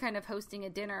Meg's kind of hosting a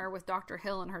dinner with Dr.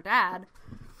 Hill and her dad,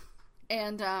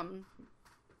 and,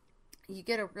 you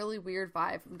get a really weird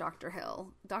vibe from Dr.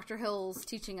 Hill. Dr. Hill's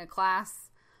teaching a class.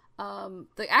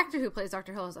 The actor who plays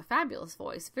Dr. Hill has a fabulous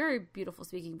voice. Very beautiful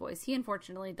speaking voice. He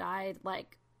unfortunately died,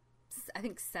 like, I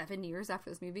think 7 years after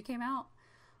this movie came out.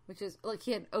 Which is, like,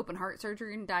 he had open heart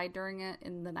surgery and died during it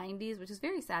in the 90s, which is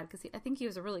very sad, because I think he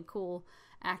was a really cool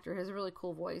actor. He has a really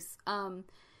cool voice.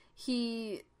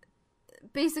 He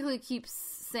basically keeps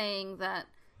saying that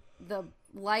the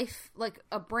life, like,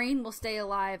 a brain will stay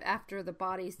alive after the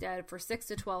body's dead for 6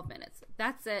 to 12 minutes.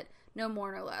 That's it. No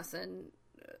more, no less. And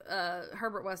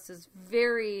Herbert West is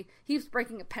he's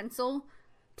breaking a pencil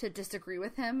to disagree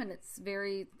with him, and it's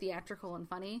very theatrical and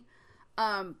funny.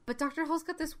 But Dr. Hill's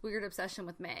got this weird obsession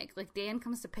with Meg. Like, Dan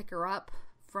comes to pick her up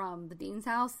from the dean's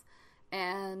house,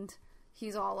 and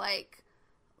he's all like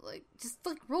just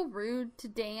like real rude to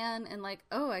Dan, and like,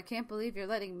 oh, I can't believe you're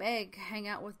letting Meg hang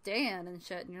out with Dan and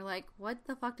shit. And you're like, what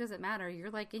the fuck does it matter? You're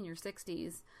like in your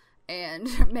 60s,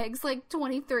 and Meg's like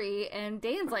 23, and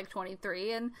Dan's like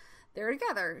 23, and they're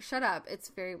together. Shut up. It's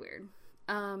very weird.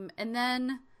 And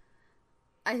then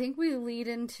I think we lead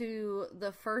into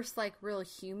the first, like, real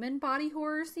human body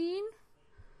horror scene,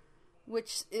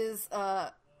 which is,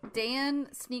 Dan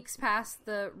sneaks past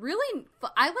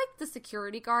I like the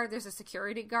security guard. There's a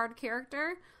security guard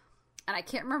character, and I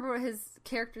can't remember what his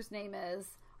character's name is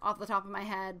off the top of my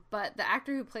head, but the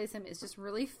actor who plays him is just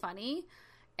really funny,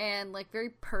 and like very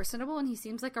personable, and he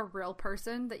seems like a real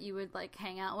person that you would like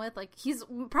hang out with. Like he's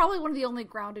probably one of the only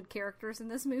grounded characters in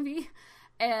this movie.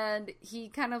 And he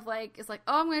kind of like is like,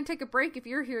 oh, I'm going to take a break if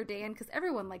you're here, Dan, because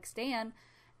everyone likes Dan.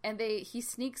 And he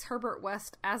sneaks Herbert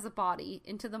West as a body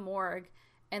into the morgue,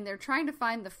 and they're trying to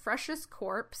find the freshest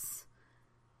corpse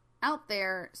out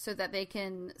there so that they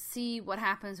can see what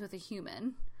happens with a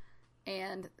human.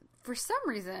 And for some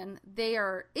reason, they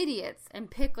are idiots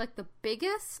and pick like the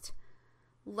biggest,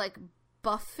 like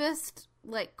buffest,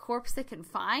 like corpse they can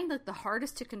find, like the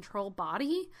hardest to control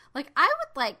body. Like I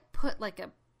would like put like a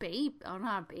baby, oh,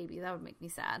 not a baby, that would make me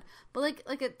sad, but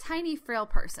like a tiny frail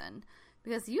person,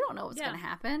 because you don't know what's going to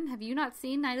happen. Have you not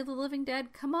seen Night of the Living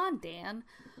Dead? Come on, Dan.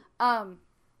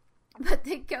 But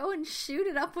they go and shoot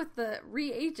it up with the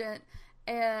reagent,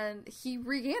 and he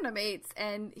reanimates,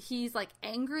 and he's like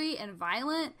angry and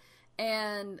violent,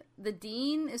 and the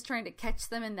dean is trying to catch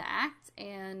them in the act,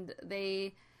 and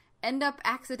they end up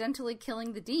accidentally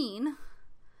killing the dean.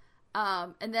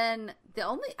 And then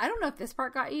I don't know if this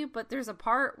part got you, but there's a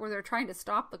part where they're trying to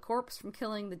stop the corpse from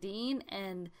killing the dean,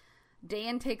 and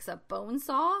Dan takes a bone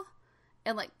saw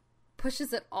and like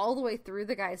pushes it all the way through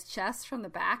the guy's chest from the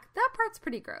back. That part's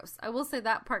pretty gross. I will say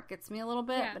that part gets me a little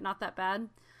bit, but not that bad.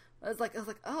 I was like,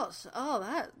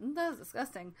 oh, that's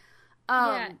disgusting.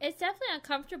 Yeah, it's definitely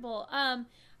uncomfortable.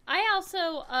 I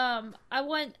also,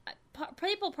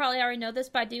 people probably already know this,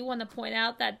 but I do want to point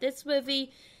out that this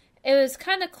movie, it was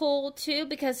kind of cool too,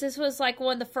 because this was like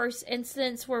one of the first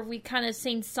incidents where we kind of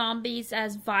seen zombies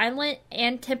as violent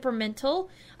and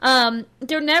temperamental.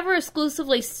 They're never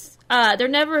exclusively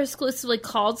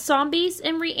called zombies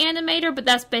in Reanimator, but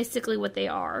that's basically what they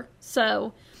are.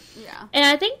 So, yeah. And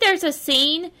I think there's a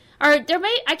scene, or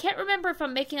I can't remember if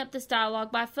I'm making up this dialogue,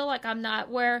 but I feel like I'm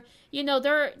not, where, you know,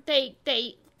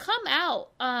 they come out,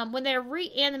 when they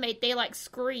reanimate, they like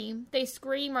scream. They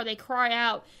scream or they cry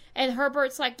out. And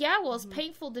Herbert's like, yeah, well, it's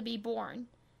painful to be born.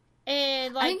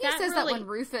 And like, I think he says that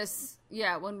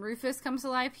when Rufus comes to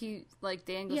life, he, like,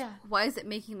 Dan goes, why is it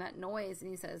making that noise?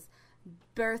 And he says,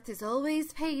 birth is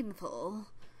always painful.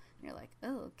 And you're like,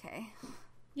 oh, okay.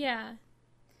 Yeah.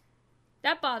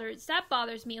 That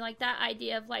bothers me, like, that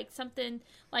idea of, like, something,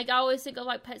 like, I always think of,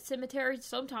 like, Pet Sematary,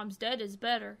 sometimes dead is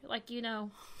better, like, you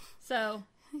know, so.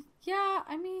 Yeah,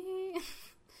 I mean,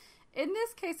 in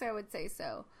this case, I would say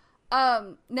so.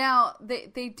 Now,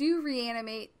 they do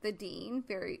reanimate the dean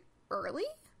very early,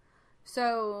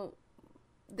 so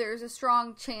there's a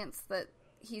strong chance that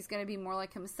he's going to be more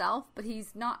like himself, but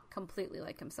he's not completely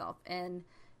like himself, and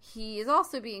he is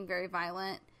also being very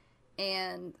violent,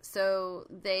 and so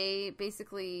they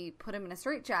basically put him in a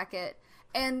straitjacket,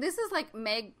 and this is like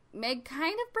Meg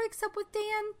kind of breaks up with Dan,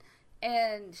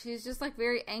 and she's just like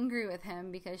very angry with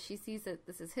him because she sees that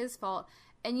this is his fault,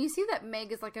 and you see that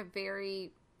Meg is like a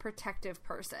very protective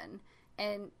person,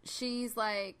 and she's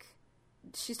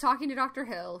talking to Dr.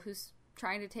 Hill, who's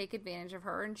trying to take advantage of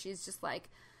her, and she's just like,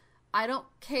 I don't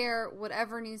care,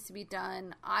 whatever needs to be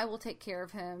done, I will take care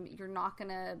of him, you're not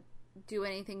gonna do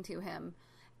anything to him.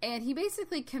 And he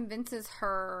basically convinces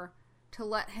her to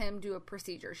let him do a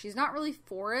procedure. She's not really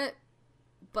for it,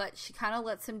 but she kind of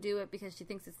lets him do it because she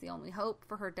thinks it's the only hope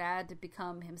for her dad to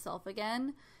become himself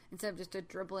again, instead of just a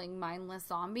dribbling, mindless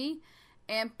zombie.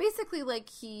 And basically, like,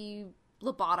 he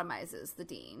lobotomizes the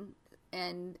dean.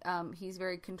 And he's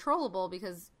very controllable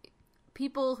because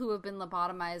people who have been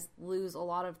lobotomized lose a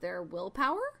lot of their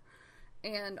willpower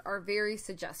and are very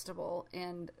suggestible.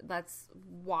 And that's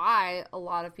why a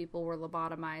lot of people were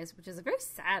lobotomized, which is a very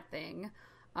sad thing.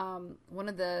 One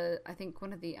of the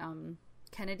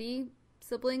Kennedy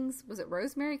siblings, was it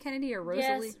Rosemary Kennedy or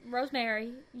Rosalie? Yes,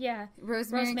 Rosemary. Yeah.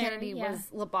 Rosemary Kennedy was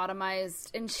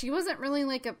lobotomized, and she wasn't really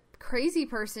like a crazy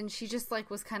person. She just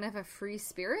like was kind of a free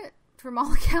spirit from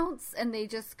all accounts, and they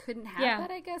just couldn't have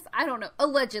that, I guess. I don't know.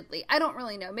 Allegedly. I don't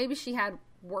really know. Maybe she had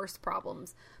worse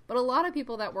problems. But a lot of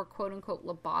people that were quote unquote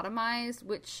lobotomized,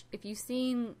 which if you've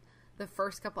seen the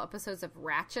first couple episodes of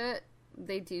Ratchet,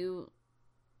 they do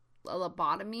a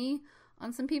lobotomy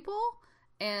on some people.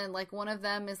 And, like, one of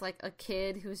them is, like, a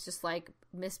kid who's just, like,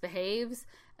 misbehaves.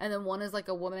 And then one is, like,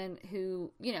 a woman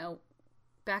who, you know,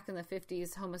 back in the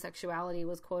 50s, homosexuality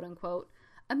was, quote-unquote,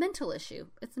 a mental issue.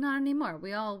 It's not anymore.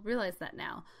 We all realize that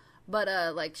now. But,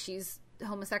 like, she's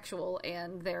homosexual,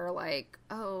 and they're like,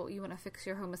 oh, you want to fix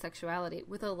your homosexuality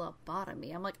with a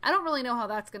lobotomy. I'm like, I don't really know how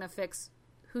that's going to fix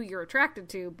who you're attracted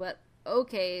to, but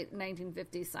okay,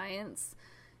 1950s science,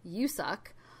 you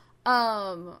suck.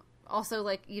 Also,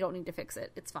 like, you don't need to fix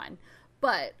it. It's fine.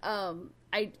 But,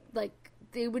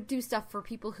 they would do stuff for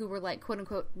people who were, like,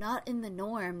 quote-unquote, not in the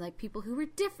norm. Like, people who were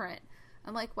different.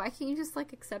 I'm like, why can't you just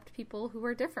like accept people who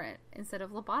are different instead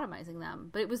of lobotomizing them?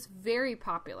 But it was very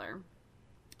popular,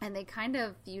 and they kind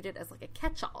of viewed it as like a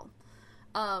catch-all.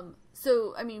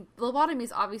 So, I mean,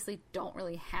 lobotomies obviously don't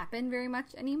really happen very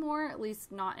much anymore, at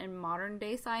least not in modern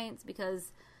day science,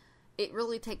 because it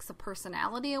really takes a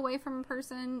personality away from a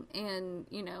person. And,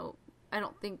 you know, I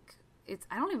don't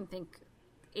even think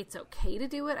it's okay to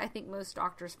do it. I think most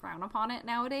doctors frown upon it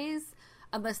nowadays,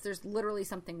 unless there's literally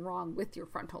something wrong with your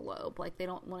frontal lobe. Like, they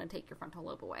don't want to take your frontal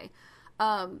lobe away.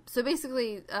 So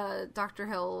basically, Dr.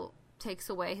 Hill takes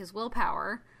away his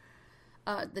willpower,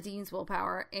 the dean's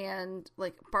willpower, and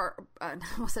like I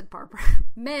said Barbara.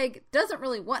 Meg doesn't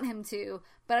really want him to,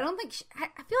 but I don't think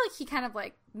I feel like he kind of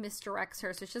like misdirects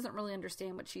her, so she doesn't really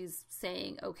understand what she's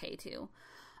saying okay to,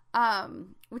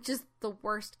 which is the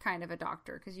worst kind of a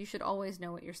doctor, because you should always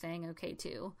know what you're saying okay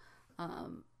to,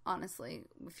 honestly,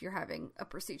 if you're having a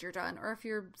procedure done or if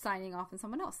you're signing off on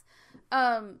someone else.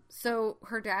 So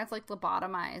her dad's like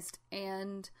lobotomized,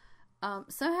 and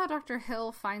somehow Dr.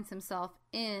 Hill finds himself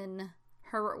in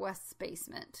Herbert West's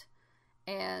basement.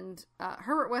 And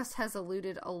Herbert West has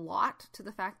alluded a lot to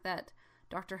the fact that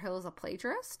Dr. Hill is a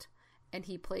plagiarist, and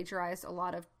he plagiarized a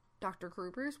lot of Dr.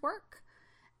 Gruber's work,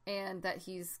 and that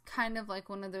he's kind of like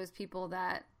one of those people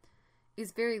that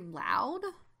is very loud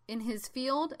in his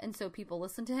field, and so people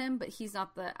listen to him, but he's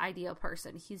not the ideal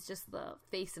person. He's just the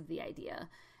face of the idea,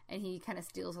 and he kind of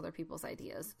steals other people's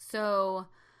ideas. So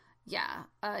yeah,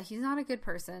 he's not a good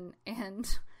person, and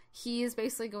he is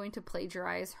basically going to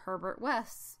plagiarize Herbert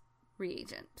West's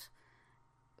reagent,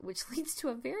 which leads to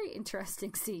a very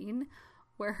interesting scene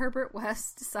where Herbert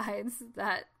West decides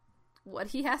that what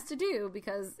he has to do,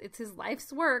 because it's his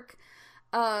life's work,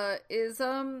 is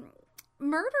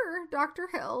murder Dr.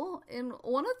 Hill in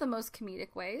one of the most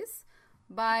comedic ways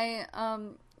by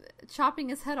chopping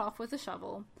his head off with a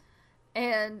shovel.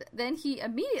 And then he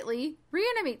immediately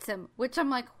reanimates him, which I'm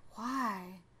like,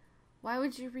 why? Why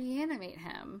would you reanimate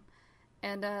him?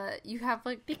 And you have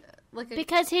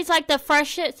because he's like the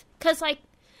freshest.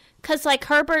 Because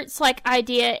Herbert's like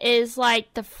idea is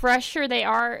like the fresher they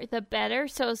are, the better.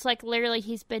 So it's like literally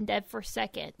he's been dead for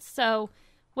seconds. So,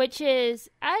 which is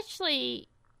actually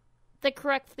the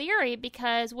correct theory,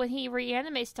 because when he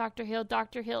reanimates Dr.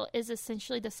 Hill is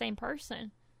essentially the same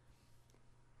person.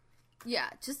 Yeah,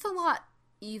 just a lot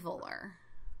eviler.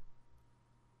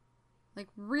 Like,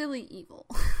 really evil,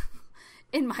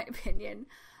 in my opinion.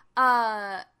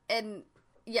 And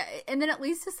yeah, and then it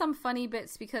leads to some funny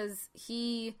bits, because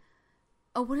he's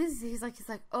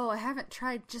like, oh, I haven't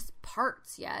tried just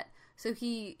parts yet. So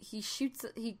he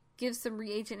gives some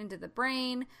reagent into the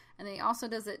brain, and then he also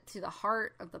does it to the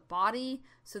heart of the body.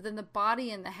 So then the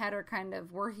body and the head are kind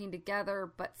of working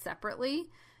together, but separately.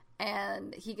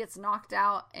 And he gets knocked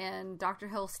out, and Dr.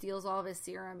 Hill steals all of his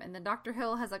serum. And then Dr.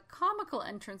 Hill has a comical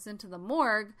entrance into the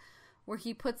morgue where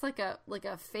he puts like a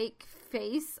fake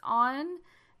face on.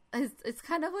 It's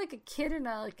kind of like a kid in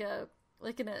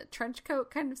a trench coat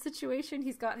kind of situation.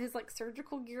 He's got his like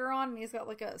surgical gear on, and he's got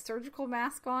like a surgical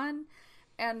mask on.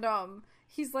 And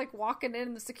he's like walking in,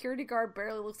 and the security guard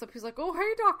barely looks up. He's like, "Oh,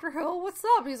 hey, Dr. Hill, what's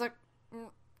up?" And he's like,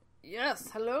 "Yes,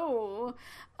 hello."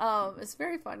 It's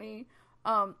very funny.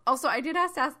 Also, I did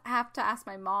have to ask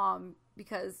my mom,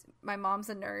 because my mom's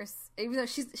a nurse, even though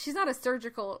she's not a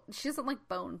surgical, she doesn't like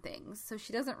bone things, so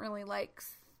she doesn't really like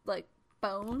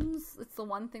bones. It's the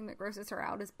one thing that grosses her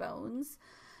out is bones.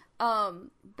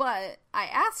 But I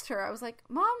asked her, I was like,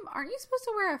 Mom, aren't you supposed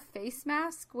to wear a face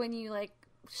mask when you like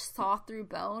saw through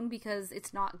bone, because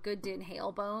it's not good to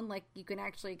inhale bone? Like, you can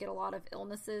actually get a lot of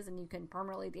illnesses, and you can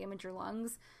permanently damage your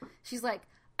lungs. She's like,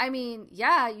 I mean,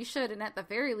 yeah, you should, and at the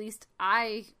very least,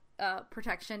 eye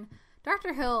protection.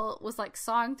 Dr. Hill was like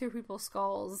sawing through people's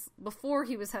skulls before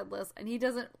he was headless, and he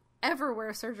doesn't ever wear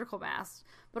a surgical mask.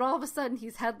 But all of a sudden,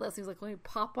 he's headless. He's like, let me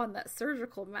pop on that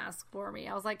surgical mask for me.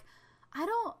 I was like, I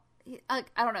don't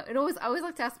know. I always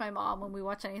like to ask my mom when we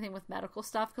watch anything with medical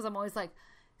stuff, because I'm always like,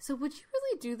 so would you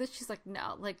really do this? She's like,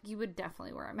 no, like, you would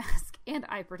definitely wear a mask and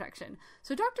eye protection.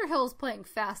 So Dr. Hill's playing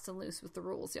fast and loose with the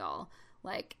rules, y'all.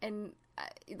 Like, and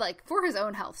like for his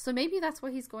own health. So maybe that's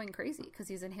why he's going crazy, because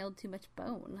he's inhaled too much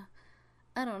bone.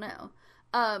 I don't know.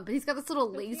 But he's got this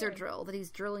little laser drill that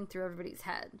he's drilling through everybody's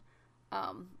head.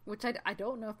 Which I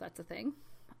don't know if that's a thing.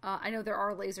 I know there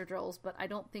are laser drills, but I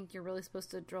don't think you're really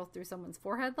supposed to drill through someone's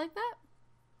forehead like that.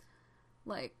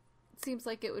 Like, it seems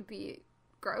like it would be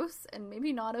gross and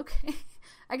maybe not okay.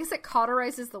 I guess it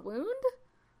cauterizes the wound?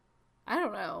 I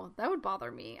don't know. That would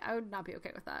bother me. I would not be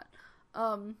okay with that.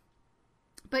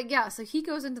 But yeah, so he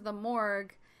goes into the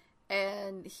morgue,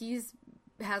 and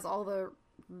has all the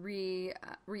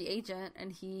reagent,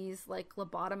 and he's like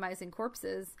lobotomizing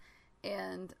corpses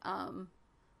and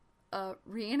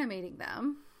reanimating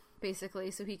them,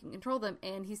 basically, so he can control them.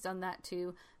 And he's done that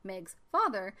to Meg's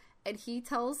father, and he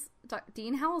tells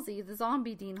Dean Halsey, the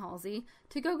zombie Dean Halsey,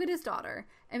 to go get his daughter.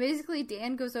 And basically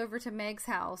Dan goes over to Meg's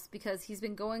house because he's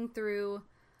been going through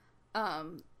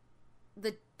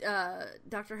the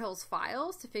Dr. Hill's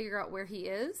files to figure out where he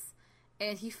is,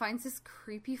 and he finds this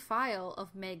creepy file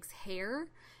of Meg's hair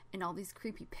and all these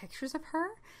creepy pictures of her.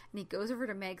 And he goes over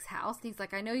to Meg's house and he's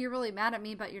like, I know you're really mad at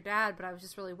me about your dad, but I was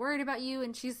just really worried about you.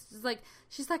 And she's like,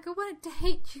 I wanted to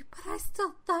hate you, but I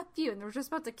still love you. And they're just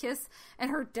about to kiss,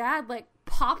 and her dad like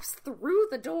pops through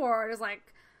the door and is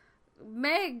like,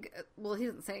 Meg, well, he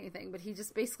doesn't say anything, but he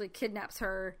just basically kidnaps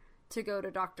her to go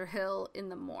to Dr. Hill in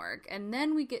the morgue. And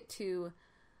then we get to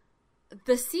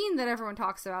the scene that everyone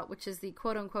talks about, which is the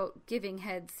quote-unquote giving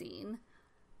head scene,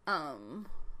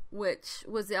 which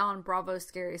was on Bravo's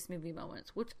Scariest Movie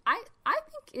Moments, which I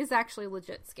think is actually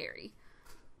legit scary.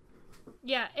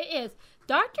 Yeah, it is.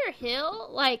 Dr. Hill,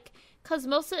 like, because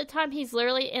most of the time he's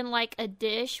literally in, like, a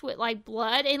dish with, like,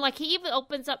 blood, and, like, he even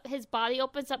opens up, his body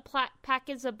opens up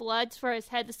packets of bloods for his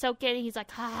head to soak in, and he's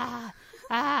like,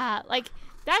 like,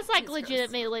 that's, like,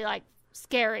 legitimately, like,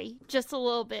 scary, just a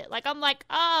little bit. Like, I'm like,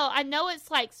 oh, I know it's,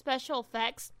 like, special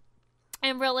effects,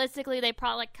 and realistically, they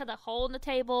probably, like, cut a hole in the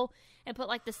table and put,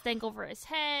 like, this thing over his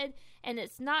head, and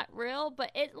it's not real, but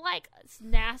it, like, it's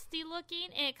nasty looking,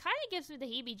 and it kind of gives me the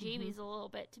heebie-jeebies a little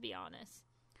bit, to be honest.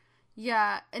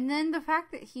 Yeah, and then the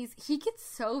fact that he gets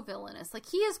so villainous. Like,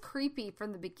 he is creepy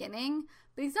from the beginning,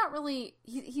 but he's not really,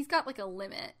 he's got, like, a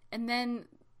limit. And then,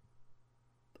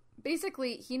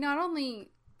 basically, he not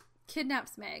only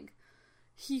kidnaps Meg,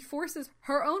 he forces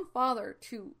her own father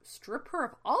to strip her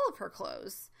of all of her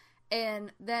clothes,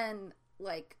 and then,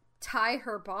 like, tie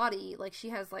her body, like, she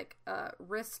has, like,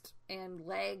 wrist and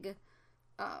leg,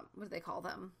 what do they call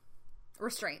them?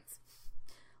 Restraints.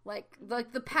 Like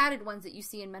the padded ones that you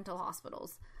see in mental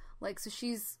hospitals. Like, so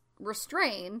she's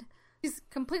restrained, she's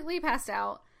completely passed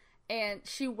out, and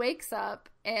she wakes up,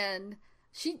 and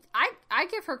I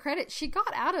give her credit, she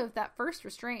got out of that first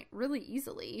restraint really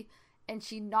easily, and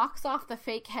she knocks off the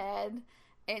fake head,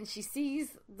 and she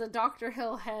sees the Dr.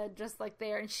 Hill head just like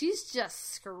there, and she's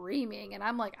just screaming, and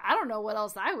I'm like, I don't know what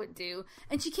else I would do.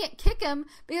 And she can't kick him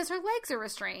because her legs are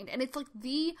restrained, and it's like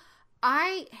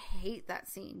I hate that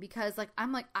scene because, like,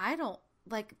 I'm like, I don't,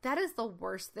 like, that is the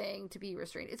worst thing to be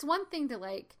restrained. It's one thing to,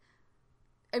 like,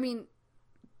 I mean,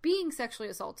 being sexually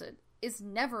assaulted is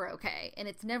never okay, and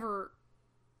it's never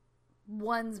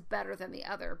one's better than the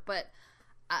other, but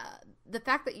the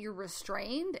fact that you're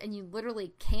restrained and you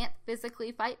literally can't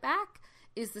physically fight back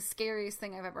is the scariest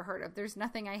thing I've ever heard of. There's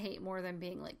nothing I hate more than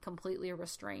being, like, completely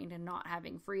restrained and not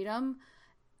having freedom,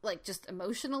 like, just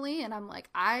emotionally. And I'm like,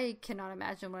 I cannot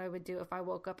imagine what I would do if I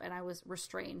woke up and I was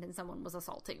restrained and someone was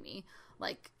assaulting me.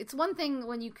 Like, it's one thing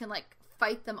when you can, like,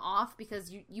 fight them off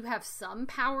because you have some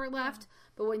power left,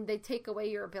 but when they take away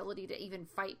your ability to even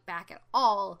fight back at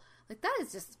all, like, that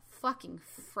is just fucking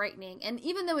frightening. And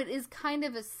even though it is kind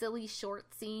of a silly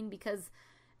short scene because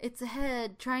it's a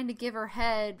head trying to give her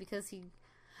head because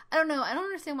I don't know, I don't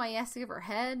understand why he has to give her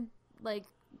head, like,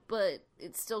 but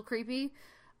it's still creepy.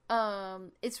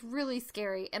 It's really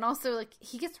scary. And also, like,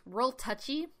 he gets real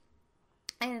touchy,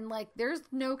 and, like, there's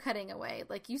no cutting away.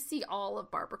 Like, you see all of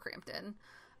Barbara Crampton,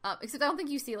 except I don't think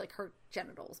you see, like, her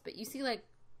genitals, but you see, like,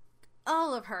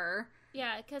 all of her.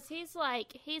 Yeah, because he's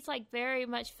very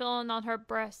much feeling on her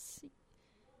breasts.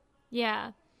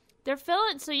 Yeah, they're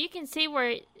feeling, so you can see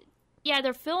where, yeah,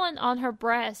 they're feeling on her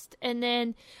breast, and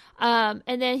then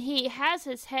he has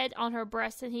his head on her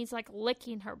breast, and he's, like,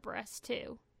 licking her breast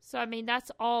too. So, I mean,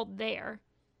 that's all there.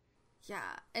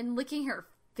 Yeah. And licking her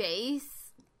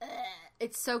face.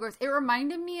 It's so gross. It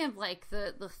reminded me of, like,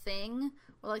 the Thing,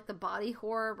 or, like, the body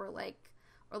horror, or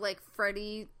like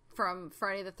Freddy from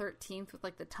Friday the 13th with,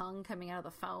 like, the tongue coming out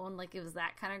of the phone. Like, it was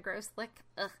that kind of gross. Like,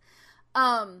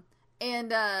 ugh.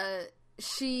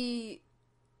 She,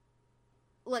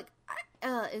 like,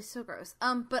 it's so gross.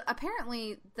 But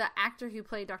apparently the actor who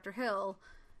played Dr. Hill,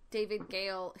 David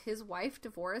Gale, his wife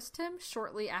divorced him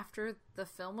shortly after the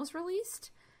film was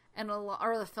released, and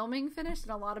the filming finished,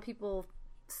 and a lot of people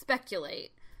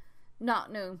speculate,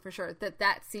 not known for sure,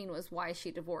 that scene was why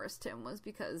she divorced him, was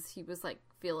because he was, like,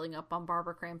 feeling up on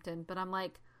Barbara Crampton. But I'm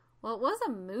like, well, it was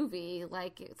a movie.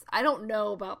 Like, I don't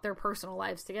know about their personal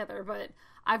lives together, but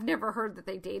I've never heard that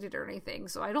they dated or anything,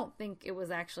 so I don't think it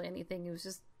was actually anything. It was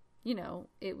just, you know,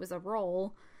 it was a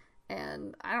role.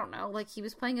 And I don't know, like, he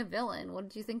was playing a villain. What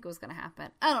did you think was going to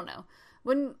happen? I don't know.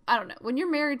 When you're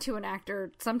married to an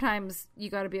actor, sometimes you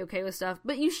got to be okay with stuff,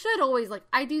 but you should always, like,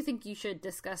 I do think you should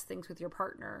discuss things with your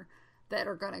partner that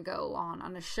are going to go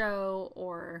on a show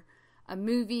or a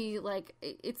movie. Like,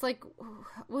 it's like,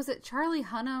 was it Charlie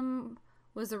Hunnam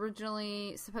was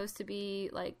originally supposed to be,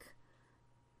 like,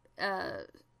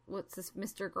 what's this,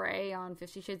 Mr. Grey on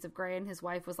 50 Shades of Grey, and his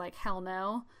wife was like, hell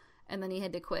no, and then he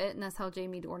had to quit, and that's how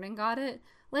Jamie Dornan got it.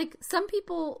 Like, some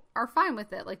people are fine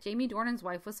with it. Like, Jamie Dornan's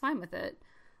wife was fine with it.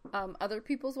 Other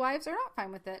people's wives are not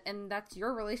fine with it, and that's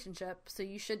your relationship, so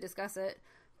you should discuss it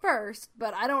first.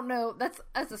 But I don't know,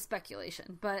 that's a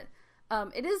speculation, but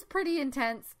it is pretty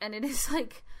intense, and it is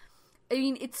like, I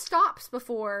mean, it stops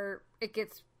before it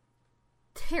gets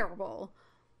terrible,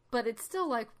 but it's still,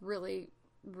 like, really,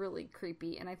 really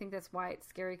creepy, and I think that's why it's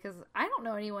scary, because I don't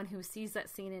know anyone who sees that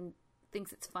scene and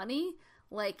thinks it's funny.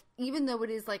 Like, even though it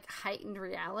is, like, heightened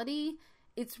reality,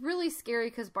 it's really scary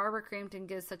because Barbara Crampton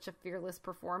gives such a fearless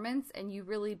performance, and you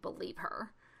really believe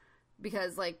her,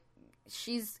 because, like,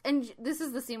 and this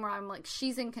is the scene where I'm like,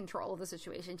 she's in control of the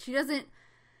situation.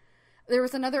 There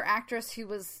was another actress who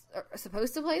was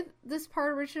supposed to play this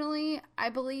part originally, I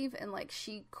believe, and, like,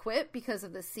 she quit because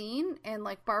of the scene, and,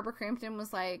 like, Barbara Crampton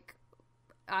was like,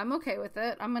 I'm okay with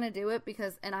it. I'm going to do it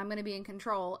and I'm going to be in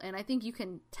control. And I think you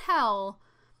can tell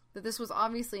that this was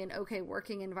obviously an okay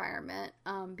working environment.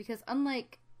 Because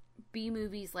unlike B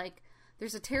movies, like,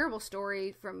 there's a terrible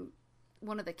story from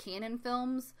one of the Canon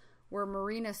films where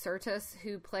Marina Sirtis,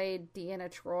 who played Deanna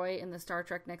Troi in the Star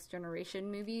Trek Next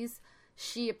Generation movies,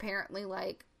 she apparently,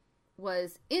 like,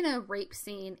 was in a rape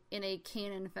scene in a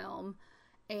Canon film.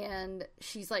 And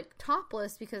she's, like,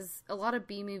 topless because a lot of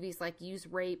B movies, like, use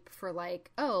rape for,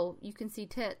 like, oh, you can see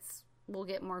tits, we'll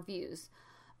get more views.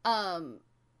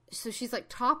 So she's, like,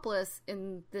 topless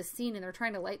in this scene, and they're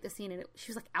trying to light the scene, and she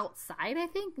was, like, outside, I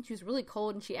think, and she was really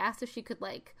cold, and she asked if she could,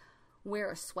 like,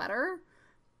 wear a sweater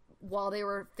while they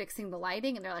were fixing the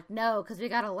lighting, and they're like, no, because we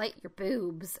gotta light your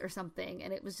boobs or something.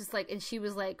 And it was just, like, and she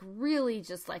was, like, really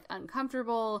just, like,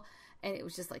 uncomfortable, and it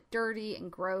was just, like, dirty and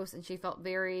gross, and she felt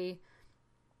very,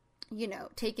 you know,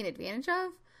 taken advantage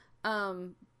of.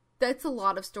 That's a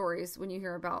lot of stories when you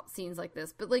hear about scenes like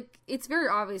this, but, like, it's very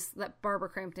obvious that Barbara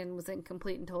Crampton was in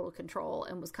complete and total control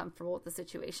and was comfortable with the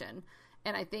situation.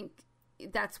 And I think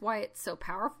that's why it's so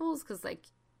powerful, is because, like,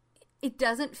 it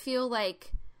doesn't feel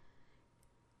like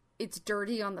it's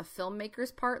dirty on the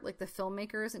filmmaker's part. Like, the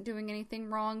filmmaker isn't doing anything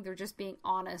wrong. They're just being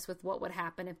honest with what would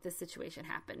happen if this situation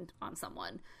happened on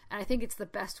someone. And I think it's the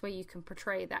best way you can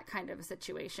portray that kind of a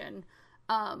situation.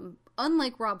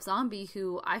 Unlike Rob Zombie,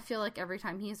 who I feel like every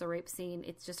time he has a rape scene,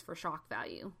 it's just for shock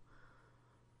value.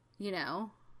 You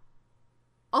know?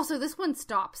 Also, this one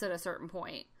stops at a certain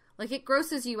point. Like, it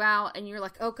grosses you out, and you're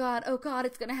like, oh god,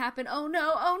 it's gonna happen, oh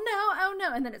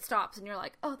no, and then it stops, and you're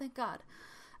like, oh, thank god.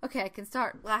 Okay, I can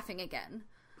start laughing again.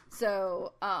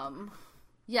 So,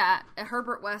 yeah,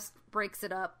 Herbert West breaks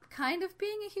it up, kind of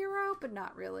being a hero, but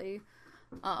not really.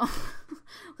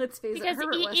 Let's face it,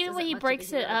 Herbert West even when he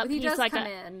breaks it up, he he's like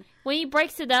in. When he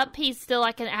breaks it up, he's still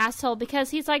like an asshole,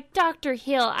 because he's like, Dr.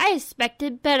 Hill, I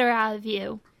expected better out of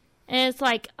you. And it's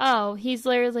like, oh, he's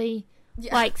literally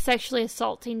like sexually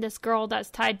assaulting this girl that's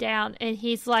tied down, and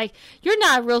he's like, you're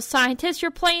not a real scientist,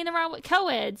 you're playing around with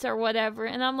co-eds or whatever.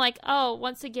 And I'm like, oh,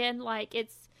 once again, like,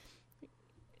 it's,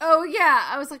 oh yeah,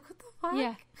 I was like, what the fuck?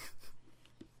 Yeah.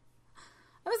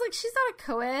 I was like, she's not a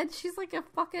co-ed, she's like a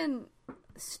fucking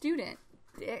student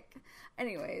dick.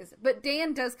 Anyways, but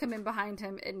Dan does come in behind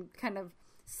him and kind of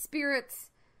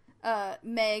spirits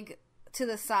Meg to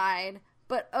the side,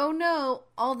 but oh no,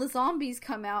 all the zombies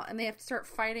come out and they have to start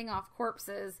fighting off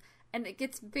corpses, and it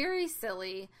gets very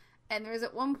silly. And there's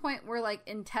at one point where, like,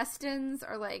 intestines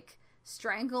are, like,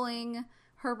 strangling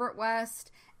Herbert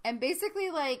West, and basically,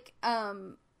 like,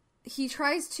 he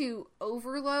tries to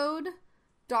overload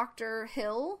Dr.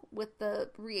 Hill with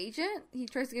the reagent. He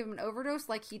tries to give him an overdose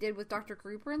like he did with Dr.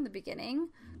 Gruber in the beginning,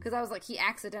 because I was like, he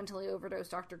accidentally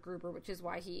overdosed Dr. Gruber, which is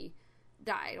why he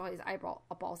died, while his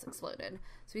eyeballs exploded.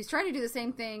 So he's trying to do the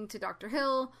same thing to Dr.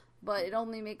 Hill, but it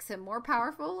only makes him more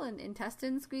powerful, and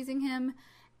intestines squeezing him.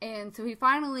 And so he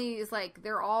finally is like,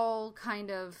 they're all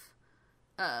kind of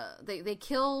they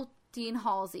kill Dean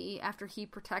Halsey after he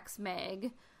protects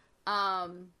Meg,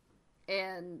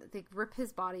 and they rip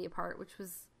his body apart, which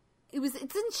was,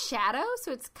 it's in shadow,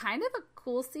 so it's kind of a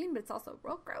cool scene, but it's also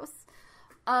real gross.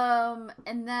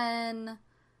 And then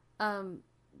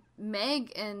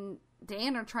Meg and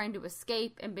Dan are trying to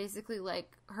escape, and basically,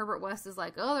 like, Herbert West is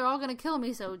like, oh, they're all gonna kill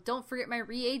me, so don't forget my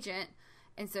reagent.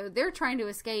 And so they're trying to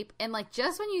escape, and, like,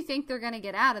 just when you think they're gonna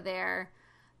get out of there,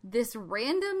 this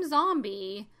random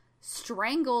zombie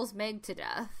strangles Meg to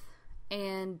death,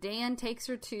 and Dan takes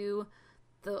her to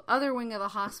the other wing of the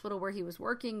hospital where he was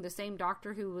working. The same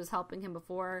doctor who was helping him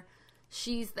before,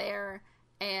 she's there,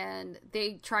 and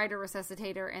they try to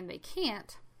resuscitate her, and they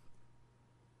can't.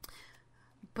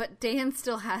 But Dan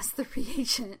still has the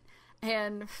reagent,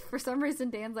 and for some reason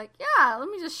Dan's like, yeah, let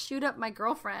me just shoot up my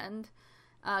girlfriend,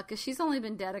 because she's only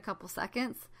been dead a couple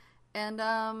seconds. And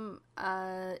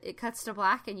it cuts to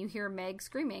black, and you hear Meg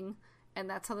screaming, and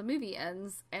that's how the movie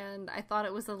ends. And I thought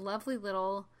it was a lovely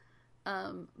little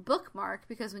bookmark,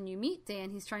 because when you meet Dan,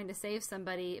 he's trying to save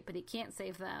somebody, but he can't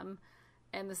save them.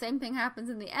 And the same thing happens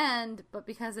in the end, but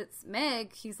because it's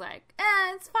Meg, he's like,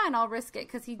 it's fine, I'll risk it,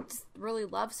 because he just really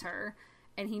loves her,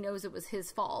 and he knows it was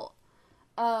his fault.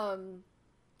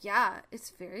 Yeah, it's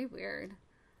very weird.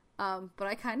 But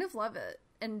I kind of love it.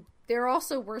 And there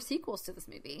also were sequels to this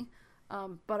movie.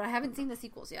 But I haven't seen the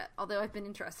sequels yet, although I've been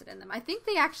interested in them. I think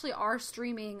they actually are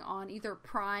streaming on either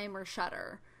Prime or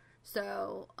Shudder.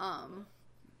 So,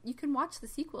 you can watch the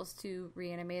sequels to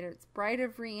Reanimator. It's Bride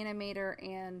of Reanimator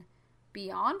and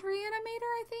Beyond Reanimator,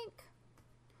 I think.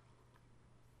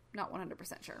 Not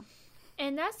 100% sure.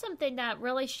 And that's something that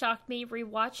really shocked me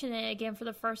rewatching it again for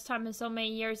the first time in so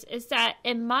many years, is that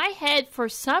in my head, for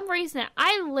some reason,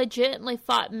 I legitimately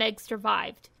thought Meg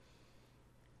survived.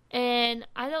 And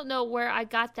I don't know where I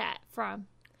got that from.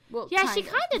 Well, yeah, she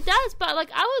kind of does, but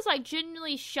like I was like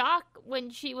genuinely shocked when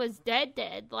she was dead,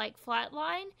 like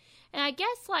flatline. And I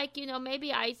guess like, you know,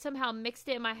 maybe I somehow mixed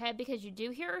it in my head because you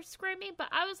do hear her screaming, but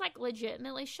I was like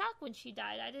legitimately shocked when she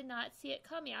died. I did not see it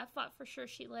coming. I thought for sure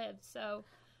she lived, so...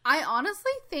 I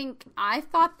honestly think I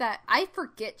thought that I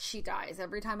forget she dies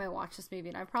every time I watch this movie,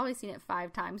 and I've probably seen it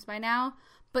 5 times by now.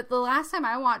 But the last time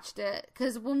I watched it,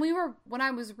 because when I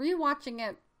was rewatching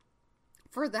it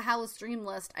for the Hell's Dream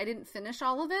list, I didn't finish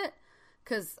all of it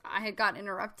because I had gotten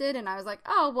interrupted, and I was like,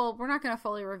 oh well, we're not going to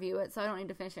fully review it, so I don't need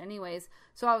to finish it anyways.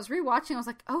 So I was rewatching. I was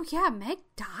like, oh yeah, Meg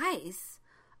dies.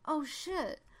 Oh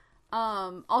shit.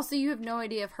 Also, you have no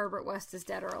idea if Herbert West is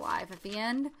dead or alive at the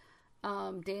end.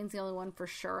 Dan's the only one for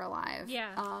sure alive.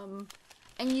 Yeah.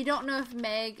 And you don't know if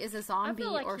Meg is a zombie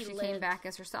like or she lived. came back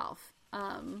as herself.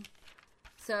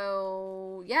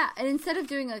 So yeah, and instead of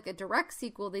doing like a direct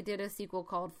sequel, they did a sequel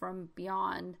called From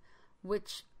Beyond,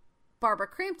 which Barbara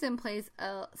Crampton plays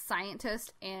a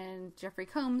scientist, and Jeffrey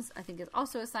Combs, I think, is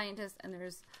also a scientist, and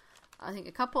there's, I think,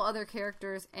 a couple other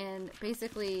characters, and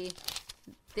basically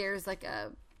there's like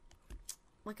a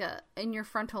in your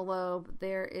frontal lobe,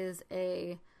 there is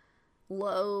a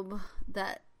lobe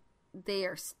that they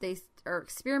are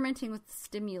experimenting with the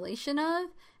stimulation of,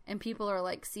 and people are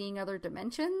like seeing other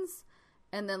dimensions,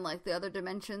 and then like the other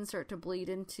dimensions start to bleed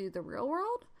into the real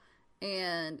world,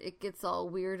 and it gets all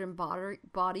weird and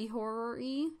body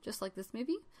horror-y, just like this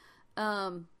movie.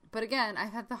 But again,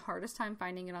 I've had the hardest time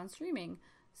finding it on streaming,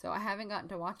 so I haven't gotten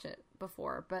to watch it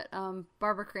before. But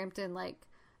Barbara Crampton, like,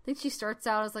 I think she starts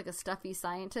out as like a stuffy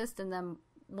scientist, and then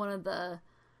one of the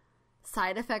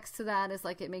side effects to that is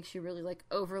like it makes you really like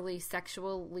overly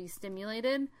sexually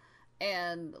stimulated,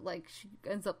 and like she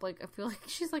ends up like, I feel like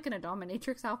she's like in a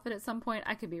dominatrix outfit at some point.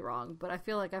 I could be wrong, but I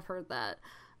feel like I've heard that.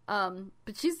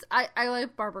 But I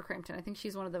like Barbara Crampton. I think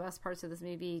she's one of the best parts of this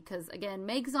movie, because again,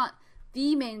 Meg's not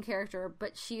the main character,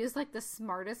 but she is like the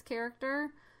smartest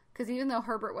character, because even though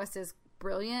Herbert West is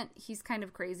brilliant, he's kind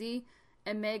of crazy,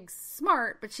 and Meg's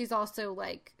smart, but she's also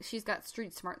like, she's got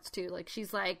street smarts too. Like,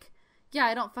 she's like, yeah,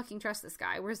 I don't fucking trust this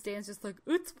guy. Whereas Dan's just like,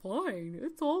 it's fine.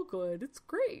 It's all good. It's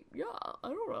great. Yeah, I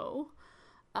don't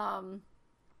know.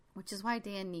 Which is why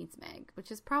Dan needs Meg,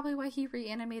 which is probably why he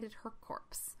reanimated her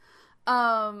corpse.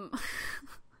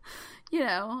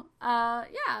 Yeah.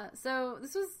 So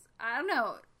this was, I don't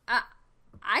know.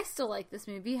 I still like this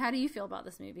movie. How do you feel about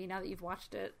this movie now that you've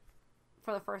watched it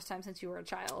for the first time since you were a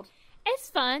child? It's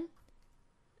fun.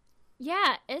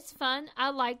 Yeah, it's fun. I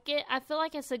like it. I feel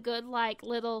like it's a good, like,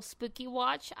 little spooky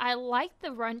watch. I like the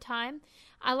runtime.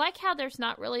 I like how there's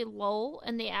not really lull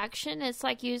in the action. It's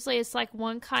like, usually it's like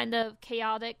one kind of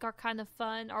chaotic or kind of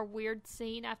fun or weird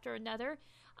scene after another.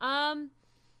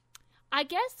 I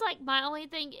guess, like, my only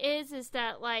thing is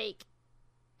that, like,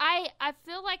 I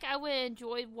feel like I would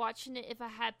enjoy watching it if I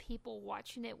had people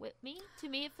watching it with me. To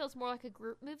me, it feels more like a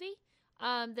group movie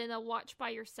than a watch by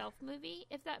yourself movie,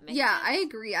 if that makes sense. Yeah, I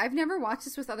agree. I've never watched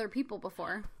this with other people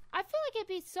before. I feel like it'd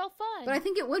be so fun. But I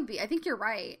think it would be. I think you're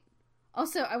right.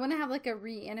 Also, I want to have, like, a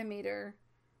Reanimator,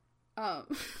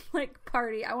 like,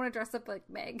 party. I want to dress up like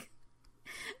Meg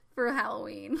for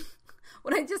Halloween.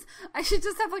 I should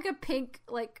just have, like, a pink,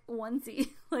 like, onesie.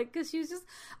 Like, because she was just...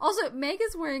 Also, Meg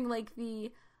is wearing, like,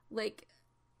 the, like,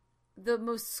 the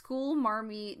most school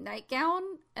marmy nightgown,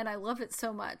 and I love it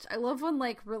so much. I love when,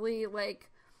 like, really, like,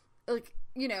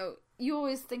 you know, you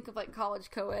always think of, like, college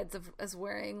co-eds as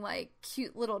wearing, like,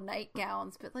 cute little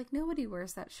nightgowns, but, like, nobody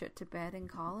wears that shit to bed in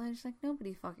college. Like,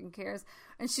 nobody fucking cares.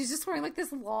 And she's just wearing, like,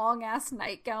 this long-ass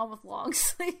nightgown with long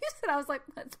sleeves, and I was like,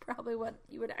 that's probably what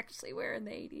you would actually wear in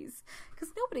the 80s. Because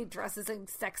nobody dresses in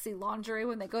sexy lingerie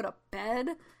when they go to bed.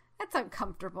 That's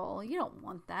uncomfortable. You don't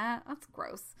want that. That's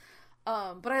gross.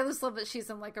 But I just love that she's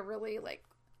in, like, a really, like,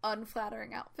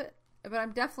 unflattering outfit. But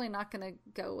I'm definitely not going to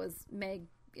go as Meg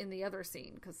in the other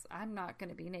scene, because I'm not going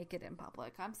to be naked in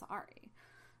public. I'm sorry.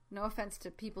 No offense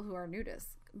to people who are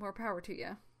nudists. More power to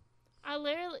you. I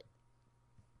literally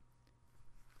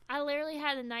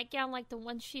had a nightgown like the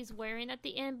one she's wearing at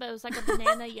the end, but it was like a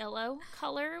banana yellow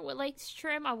color with lace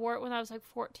trim. I wore it when I was like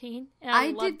 14. And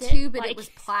I did too, but it was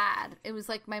plaid. It was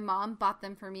like my mom bought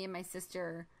them for me and my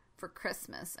sister for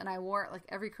Christmas, and I wore it like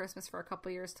every Christmas for a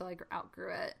couple years till I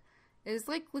outgrew it. It was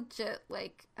like legit,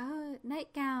 like,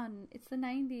 nightgown. It's the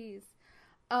 90s.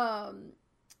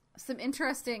 Some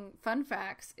interesting fun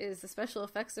facts is the special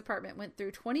effects department went through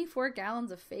 24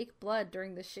 gallons of fake blood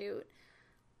during the shoot,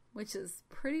 which is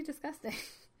pretty disgusting.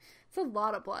 It's a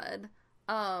lot of blood.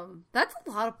 That's a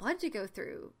lot of blood to go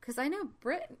through, because I know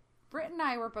Britt and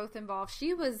I were both involved.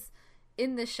 She was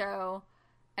in the show,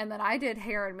 and then I did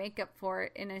hair and makeup for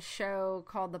it in a show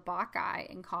called The Bach-Eye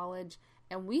in college,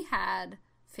 and we had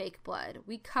fake blood.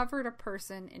 We covered a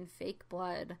person in fake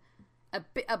blood, a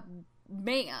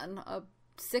man, a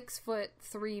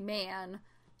 6'3" man,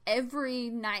 every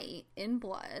night in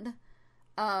blood.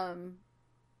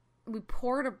 We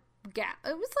poured it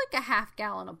was like a half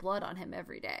gallon of blood on him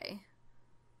every day,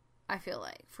 I feel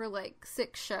like, for like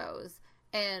 6 shows,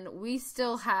 and we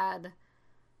still had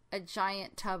a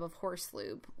giant tub of horse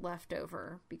lube left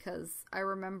over, because I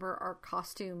remember our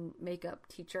costume makeup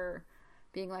teacher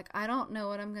being like, I don't know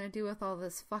what I'm gonna do with all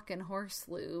this fucking horse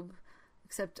lube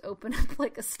except open up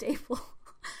like a staple.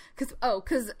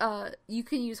 Because you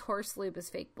can use horse lube as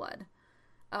fake blood.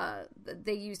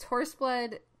 They used horse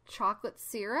blood, chocolate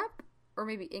syrup, or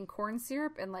maybe in corn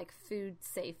syrup, and like food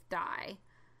safe dye.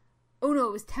 Oh no,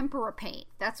 it was tempera paint.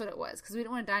 That's what it was, because we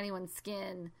didn't want to dye anyone's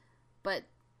skin, but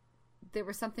there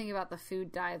was something about the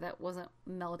food dye that wasn't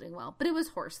melting well. But it was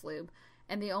horse lube,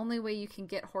 and the only way you can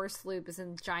get horse lube is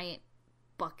in giant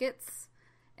buckets.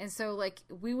 And so, like,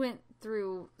 we went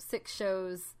through 6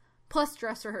 shows plus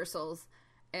dress rehearsals,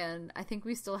 and I think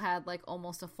we still had like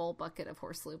almost a full bucket of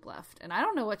horse lube left. And I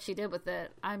don't know what she did with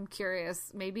it. I'm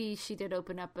curious. Maybe she did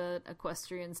open up an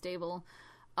equestrian stable.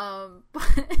 But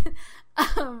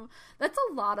that's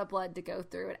a lot of blood to go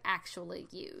through and actually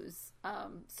use.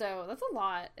 So that's a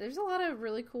lot. There's a lot of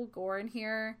really cool gore in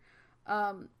here.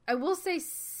 I will say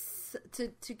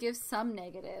to give some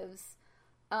negatives,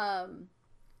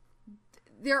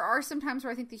 there are some times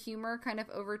where I think the humor kind of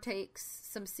overtakes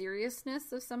some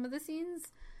seriousness of some of the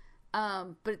scenes.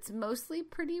 But it's mostly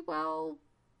pretty well,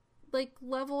 like,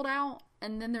 leveled out.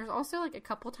 And then there's also, like, a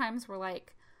couple times where,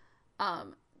 like,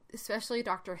 especially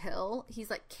Dr. Hill, he's,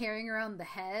 like, carrying around the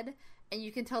head, and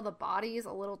you can tell the body is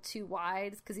a little too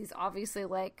wide, because he's obviously,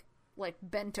 like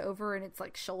bent over, and it's,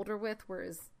 like, shoulder width, where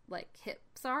his, like,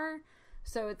 hips are.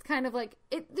 So it's kind of, like,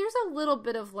 there's a little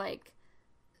bit of, like,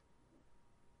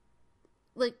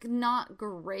 not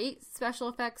great special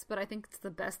effects, but I think it's the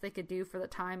best they could do for the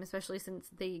time, especially since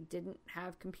they didn't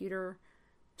have computer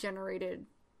generated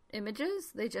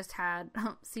images. They just had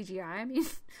CGI. I mean,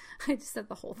 I just said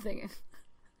the whole thing.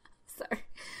 Sorry.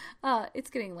 It's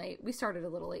getting late. We started a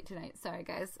little late tonight. Sorry,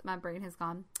 guys. My brain has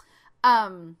gone.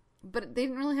 But they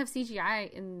didn't really have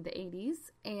CGI in the 80s,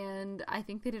 and I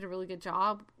think they did a really good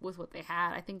job with what they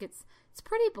had. I think it's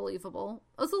pretty believable.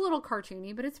 It's a little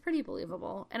cartoony, but it's pretty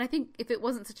believable. And I think if it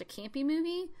wasn't such a campy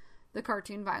movie, the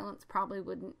cartoon violence probably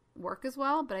wouldn't work as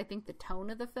well, but I think the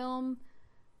tone of the film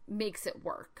makes it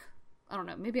work. I don't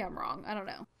know. Maybe I'm wrong. I don't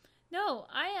know. No,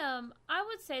 I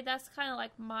would say that's kind of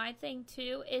like my thing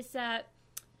too, is that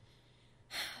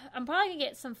I'm probably gonna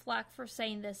get some flack for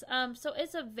saying this. So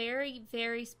it's a very,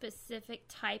 very specific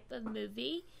type of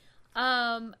movie.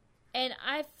 And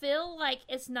I feel like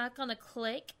it's not gonna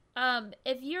click.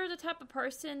 If you're the type of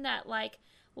person that, like,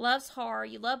 loves horror,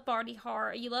 you love body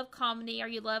horror, you love comedy, or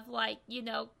you love, like, you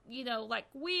know, like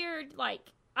weird,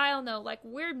 like, I don't know, like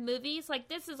weird movies, like,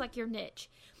 this is like your niche.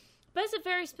 But it's a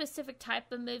very specific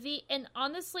type of movie, and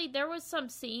honestly, there was some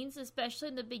scenes, especially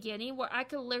in the beginning, where I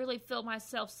could literally feel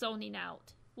myself zoning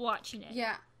out watching it.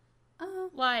 Yeah.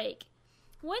 Like,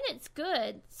 when it's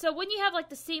good. So when you have, like,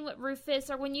 the scene with Rufus,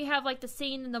 or when you have, like, the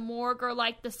scene in the morgue, or,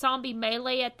 like, the zombie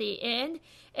melee at the end,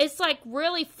 it's, like,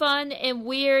 really fun and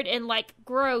weird and, like,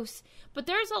 gross. But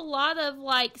there's a lot of,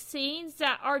 like, scenes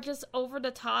that are just over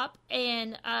the top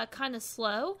and kind of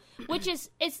slow, which is,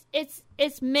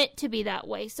 it's meant to be that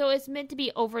way. So it's meant to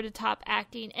be over the top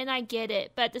acting, and I get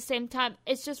it. But at the same time,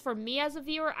 it's just for me as a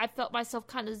viewer, I felt myself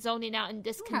kind of zoning out and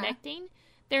disconnecting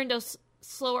during those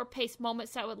slower paced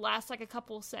moments that would last like a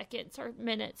couple of seconds or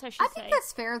minutes, I should say. I think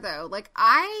that's fair, though. Like,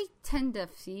 I tend to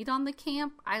feed on the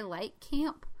camp. I like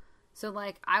camp. So,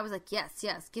 like, I was like, yes,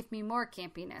 give me more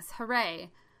campiness. Hooray.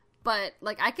 But,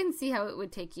 like, I can see how it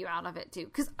would take you out of it, too.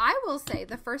 Because I will say,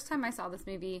 the first time I saw this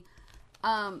movie,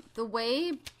 the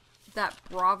way that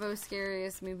Bravo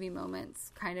Scariest Movie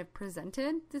Moments kind of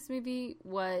presented this movie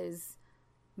was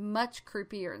much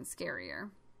creepier and scarier.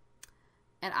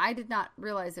 And I did not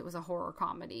realize it was a horror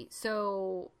comedy.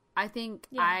 So I think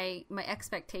my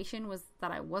expectation was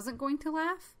that I wasn't going to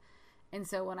laugh. And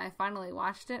so when I finally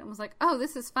watched it and was like, oh,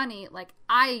 this is funny, like,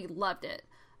 I loved it.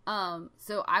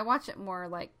 So I watch it more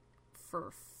like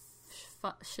for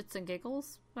shits and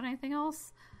giggles than anything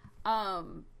else.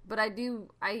 But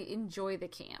I enjoy the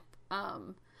camp.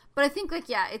 But I think, like,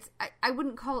 yeah, I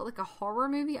wouldn't call it like a horror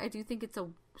movie. I do think it's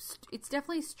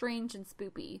definitely strange and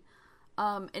spoopy.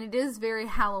 And it is very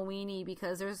Halloween-y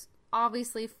because there's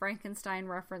obviously Frankenstein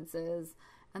references,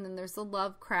 and then there's the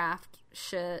Lovecraft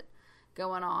shit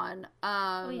going on.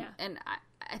 And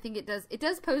I think it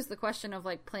does pose the question of,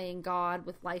 like, playing God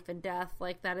with life and death.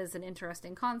 Like, that is an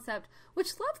interesting concept,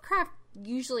 which Lovecraft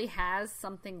usually has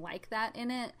something like that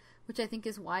in it, which I think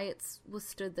is why it's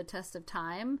withstood the test of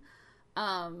time.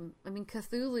 I mean,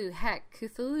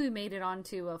 Cthulhu made it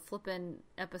onto a flippin'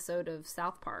 episode of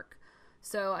South Park.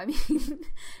 So, I mean,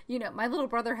 you know, my little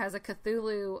brother has a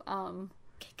Cthulhu,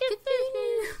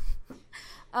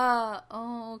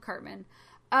 Cartman.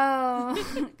 I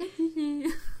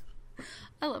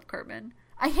love Cartman.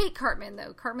 I hate Cartman,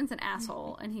 though. Cartman's an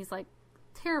asshole, and he's, like,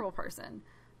 terrible person.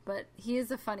 But he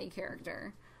is a funny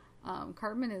character.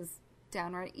 Cartman is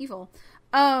downright evil.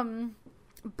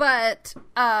 But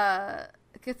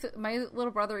my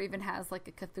little brother even has, like,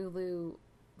 a Cthulhu,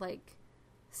 like,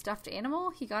 stuffed animal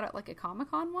he got at, like, a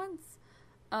Comic-Con once.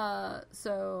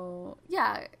 So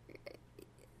yeah,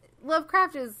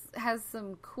 Lovecraft has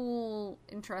some cool,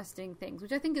 interesting things,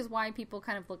 which I think is why people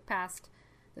kind of look past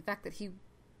the fact that he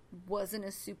wasn't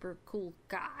a super cool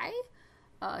guy.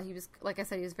 He was, like I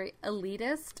said, he was very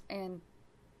elitist and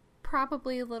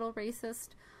probably a little racist,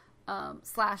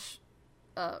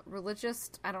 /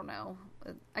 religious. I don't know.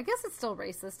 I guess it's still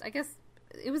racist. I guess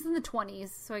it was in the 1920s,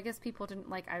 so I guess people didn't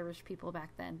like Irish people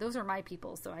back then. Those are my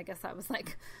people, so I guess I was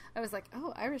like,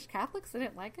 oh, Irish Catholics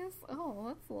didn't like us? Oh,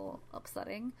 that's a little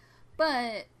upsetting.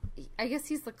 But I guess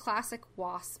he's the classic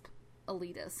WASP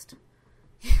elitist.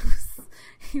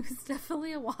 He was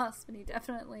definitely a WASP, and he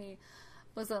definitely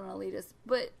was an elitist.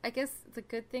 But I guess the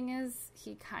good thing is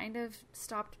he kind of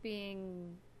stopped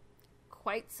being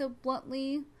quite so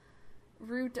bluntly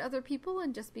rude to other people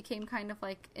and just became kind of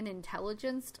like an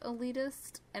intelligenced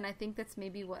elitist. And I think that's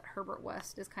maybe what Herbert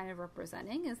West is kind of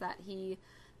representing, is that he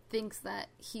thinks that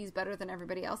he's better than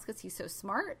everybody else because he's so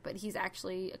smart, but he's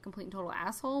actually a complete and total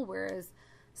asshole, whereas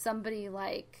somebody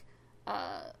like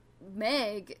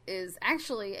Meg is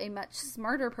actually a much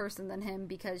smarter person than him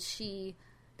because she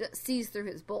sees through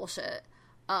his bullshit,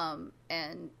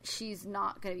 and she's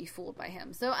not going to be fooled by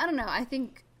him. So I don't know, I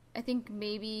think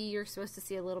maybe you're supposed to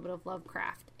see a little bit of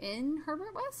Lovecraft in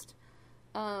Herbert West,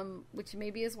 which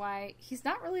maybe is why he's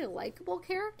not really a likable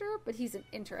character, but he's an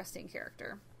interesting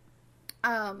character.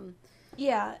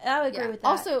 Yeah, I would agree with that.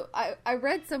 Also, I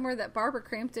read somewhere that Barbara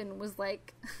Crampton was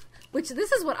like, which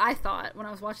this is what I thought when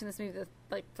I was watching this movie,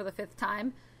 like, for the 5th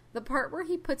time. The part where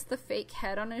he puts the fake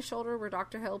head on his shoulder, where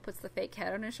Dr. Hill puts the fake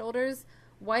head on his shoulders,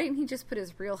 why didn't he just put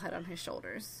his real head on his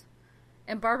shoulders?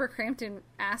 And Barbara Crampton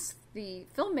asked the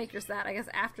filmmakers that, I guess,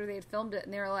 after they had filmed it,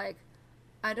 and they were like,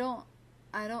 I don't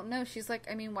know. She's like,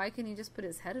 I mean, why couldn't he just put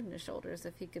his head on his shoulders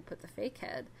if he could put the fake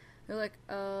head? They're like,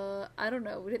 I don't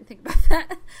know. We didn't think about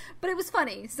that. But it was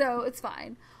funny, so it's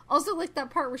fine. Also, like, that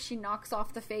part where she knocks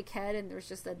off the fake head and there's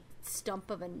just a stump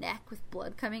of a neck with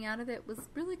blood coming out of it was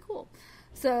really cool.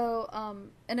 So,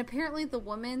 and apparently the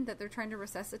woman that they're trying to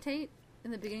resuscitate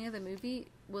in the beginning of the movie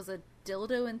was a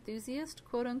dildo enthusiast,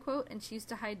 quote unquote, and she used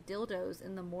to hide dildos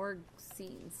in the morgue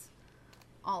scenes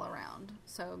all around.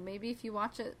 So maybe if you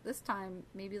watch it this time,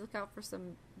 maybe look out for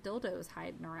some dildos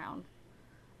hiding around.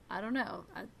 I don't know.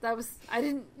 I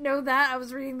didn't know that. I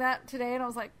was reading that today and I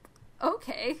was like,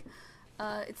 okay.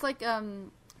 It's like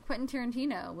Quentin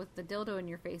Tarantino with the dildo in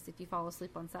your face if you fall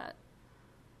asleep on set.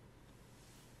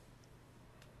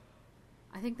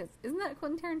 I think isn't that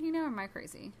Quentin Tarantino, or am I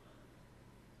crazy?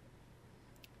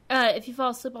 If you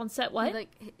fall asleep on set, what?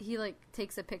 He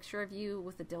takes a picture of you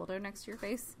with a dildo next to your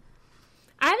face.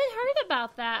 I haven't heard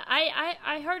about that.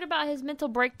 I heard about his mental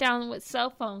breakdown with cell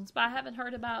phones, but I haven't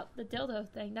heard about the dildo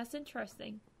thing. That's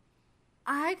interesting.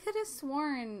 I could have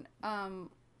sworn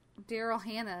Daryl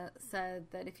Hannah said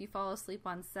that if you fall asleep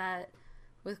on set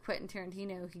with Quentin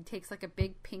Tarantino, he takes like a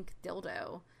big pink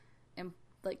dildo and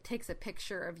like takes a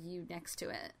picture of you next to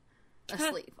it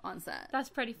asleep on set. That's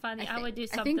pretty funny. I would do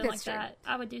something like that.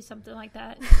 I would do something like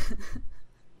that.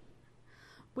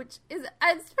 Which is,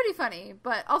 it's pretty funny,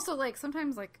 but also like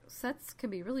sometimes like sets can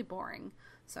be really boring.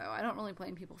 So I don't really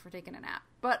blame people for taking a nap.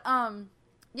 But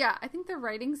yeah, I think the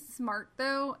writing's smart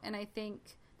though, and I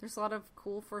think there's a lot of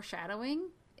cool foreshadowing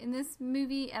in this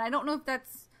movie, and I don't know if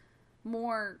that's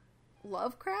more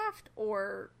Lovecraft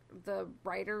or the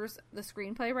writers, the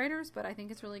screenplay writers, but I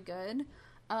think it's really good.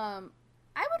 I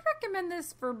would recommend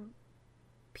this for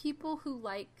people who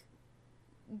like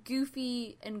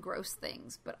goofy and gross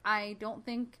things, but I don't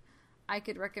think I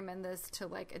could recommend this to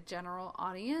like a general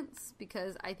audience,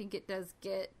 because I think it does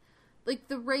get like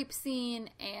the rape scene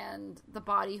and the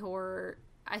body horror,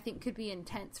 I think could be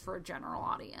intense for a general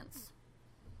audience.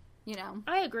 You know?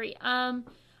 I agree. I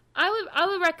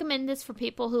would recommend this for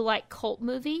people who like cult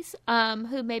movies,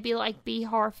 who maybe like B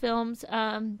horror films,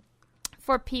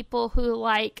 for people who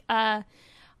like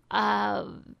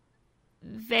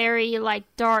very like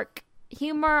dark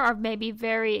humor or maybe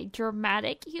very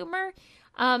dramatic humor.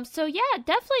 So yeah,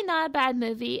 definitely not a bad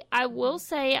movie. I will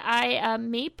say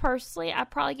me personally, I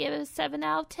probably give it a 7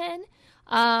 out of 10.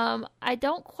 I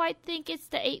don't quite think it's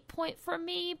the 8 point for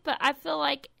me, but I feel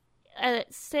like a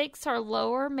 6 or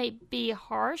lower may be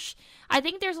harsh. I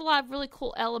think there's a lot of really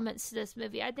cool elements to this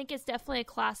movie. I think it's definitely a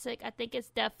classic. I think it's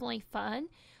definitely fun.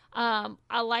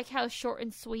 I like how it's short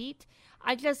and sweet.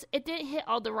 It didn't hit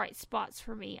all the right spots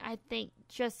for me, I think,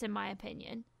 just in my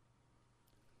opinion.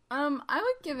 I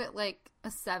would give it like a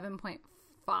 7.5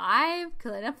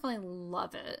 because I definitely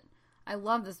love it. I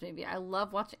love this movie. I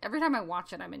love watching. Every time I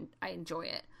watch it, I enjoy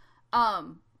it.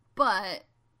 But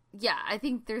yeah, I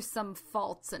think there's some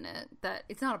faults in it, that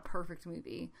it's not a perfect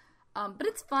movie. But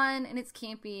it's fun and it's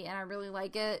campy and I really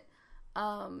like it.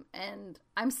 And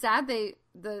I'm sad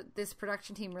this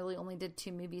production team really only did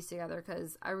 2 movies together,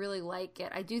 because I really like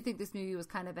it. I do think this movie was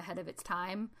kind of ahead of its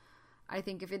time. I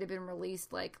think if it had been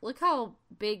released, like, look how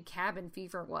big Cabin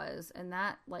Fever was, and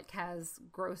that like has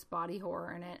gross body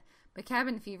horror in it. But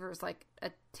Cabin Fever is like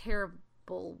a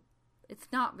terrible, it's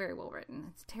not very well written.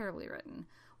 It's terribly written.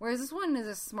 Whereas this one is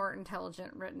a smart,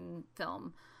 intelligent written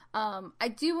film. I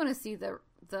do want to see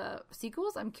the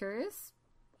sequels. I'm curious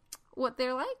what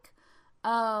they're like.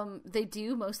 They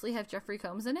do mostly have Jeffrey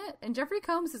Combs in it, and Jeffrey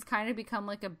Combs has kind of become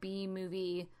like a B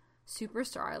movie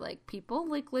superstar. Like, people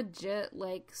like legit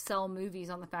like sell movies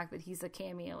on the fact that he's a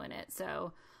cameo in it.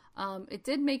 So it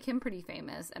did make him pretty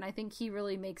famous, and I think he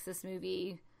really makes this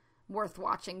movie worth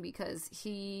watching because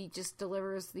he just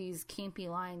delivers these campy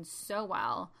lines so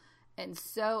well and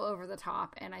so over the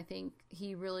top, and I think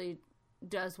he really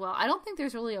does well. I don't think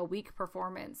there's really a weak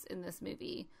performance in this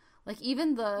movie. Like,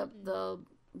 even the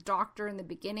doctor in the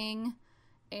beginning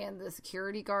and the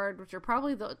security guard, which are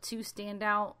probably the 2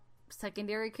 standout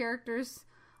secondary characters,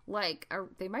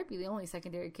 they might be the only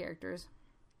secondary characters.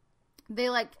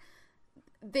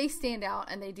 They stand out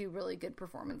and they do really good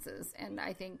performances, and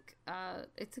I think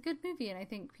it's a good movie, and I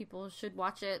think people should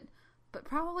watch it, but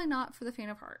probably not for the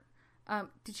faint of heart.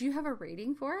 Did you have a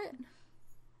rating for it?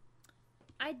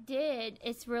 I did.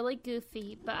 It's really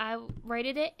goofy, but I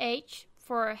rated it H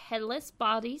for headless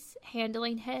bodies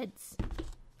handling heads.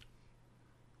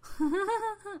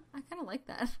 I kind of like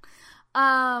that.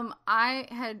 I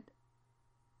had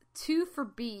 2 for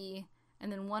B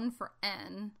and then 1 for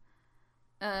N.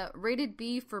 Rated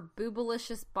B for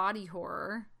boobalicious body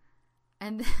horror.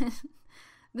 And then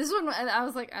this one, I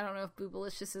was like, I don't know if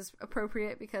boobalicious is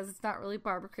appropriate because it's not really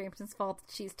Barbara Crampton's fault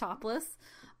that she's topless.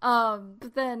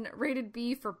 But then rated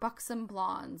B for buxom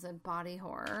blondes and body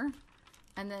horror.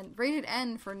 And then rated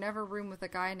N for never room with a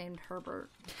guy named Herbert.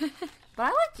 But I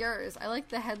like yours. I like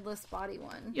the headless body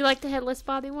one. You like the headless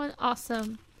body one?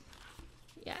 Awesome.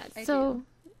 Yeah, I so do.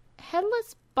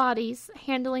 Headless bodies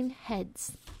handling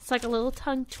heads. It's like a little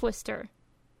tongue twister.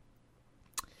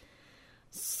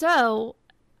 So,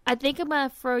 I think I'm going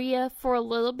to throw you for a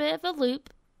little bit of a loop.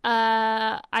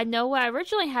 I know what I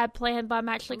originally had planned, but I'm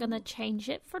actually going to change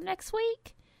it for next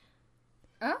week.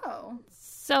 Oh.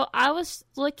 So I was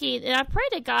looking, and I pray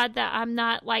to God that I'm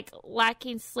not,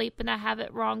 lacking sleep and I have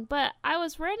it wrong, but I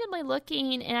was randomly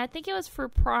looking, and I think it was for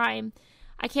Prime.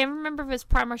 I can't remember if it's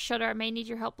Prime or Shudder. I may need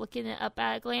your help looking it up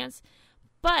at a glance.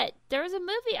 But there was a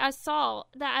movie I saw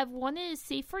that I've wanted to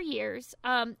see for years.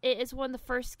 It is one of the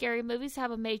first scary movies to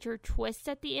have a major twist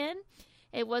at the end.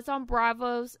 It was on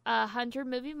Bravo's 100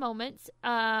 Movie Moments.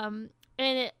 And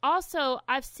it also,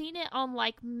 I've seen it on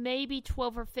like maybe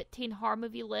 12 or 15 horror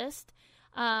movie list.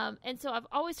 And so I've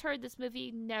always heard this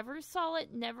movie, never saw it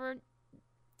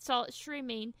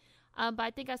streaming. But I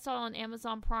think I saw it on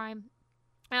Amazon Prime.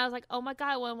 And I was like, oh my God,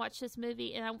 I want to watch this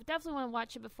movie. And I definitely want to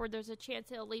watch it before there's a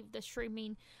chance it'll leave the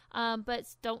streaming. But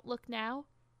it's Don't Look Now.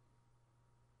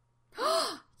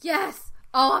 Yes!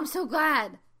 Oh, I'm so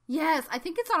glad. Yes, I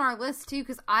think it's on our list too,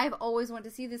 because I've always wanted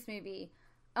to see this movie.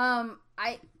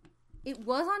 It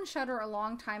was on Shudder a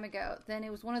long time ago. Then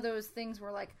it was one of those things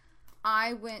where like,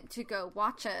 I went to go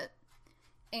watch it,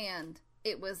 and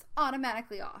it was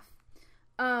automatically off.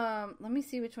 Let me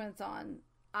see which one it's on.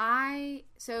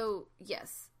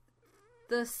 Yes,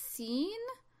 the scene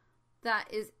that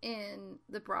is in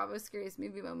the Bravo Scariest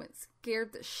Movie Moment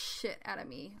scared the shit out of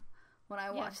me when I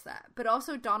watched that. But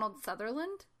also Donald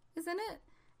Sutherland is in it,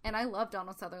 and I love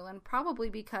Donald Sutherland probably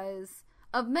because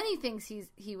of many things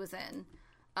he was in.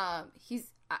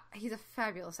 He's a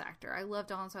fabulous actor. I love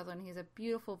Donald Sutherland. He has a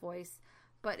beautiful voice.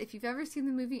 But if you've ever seen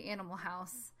the movie Animal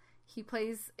House, he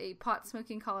plays a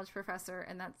pot-smoking college professor,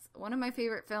 and that's one of my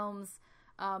favorite films.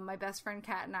 My best friend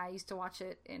Kat and I used to watch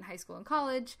it in high school and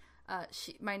college.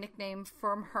 My nickname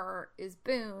from her is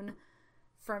Boone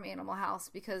from Animal House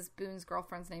because Boone's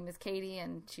girlfriend's name is Katie,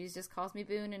 and she just calls me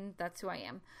Boone, and that's who I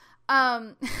am.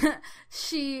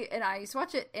 She and I used to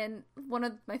watch it, and one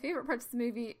of my favorite parts of the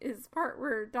movie is the part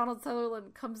where Donald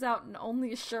Sutherland comes out in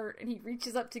only a shirt, and he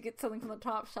reaches up to get something from the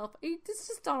top shelf. It's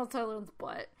just Donald Sutherland's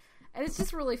butt, and it's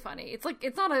just really funny. It's like,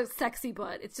 it's not a sexy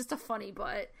butt, it's just a funny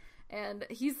butt. And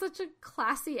he's such a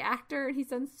classy actor, and he's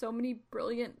done so many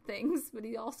brilliant things, but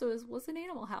he also was in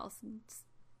Animal House and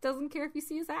doesn't care if you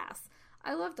see his ass.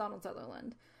 I love Donald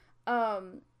Sutherland.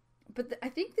 But I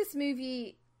think this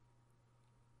movie,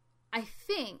 I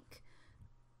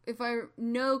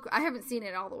haven't seen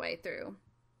it all the way through.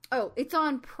 Oh, it's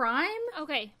on Prime.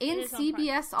 Okay. And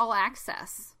CBS All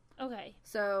Access. Okay.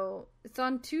 So it's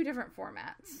on 2 different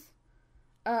formats.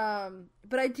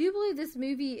 But I do believe this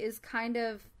movie is kind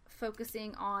of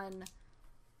focusing on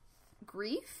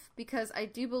grief, because I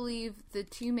do believe the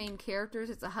 2 main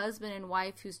characters, it's a husband and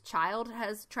wife whose child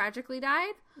has tragically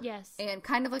died. Yes. And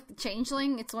kind of like The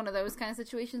Changeling, it's one of those kind of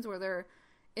situations where they're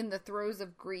in the throes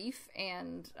of grief,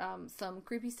 and some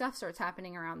creepy stuff starts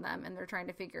happening around them, and they're trying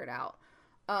to figure it out.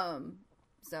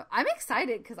 So I'm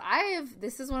excited, because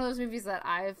this is one of those movies that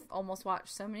I've almost watched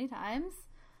so many times.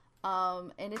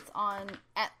 And it's on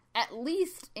at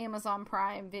least Amazon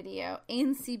Prime Video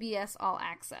and CBS All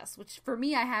Access, which for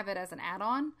me, I have it as an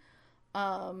add-on.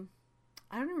 I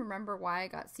don't even remember why I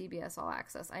got CBS All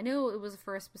Access. I know it was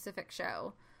for a specific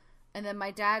show. And then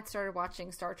my dad started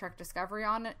watching Star Trek Discovery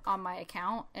on my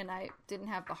account, and I didn't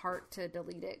have the heart to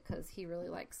delete it because he really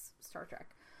likes Star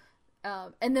Trek.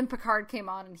 And then Picard came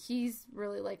on, and he's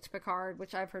really liked Picard,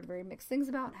 which I've heard very mixed things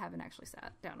about. Haven't actually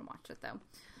sat down and watched it, though.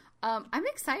 I'm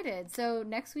excited. So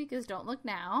next week is Don't Look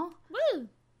Now. Woo!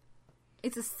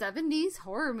 It's a 70s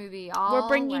horror movie, y'all. We're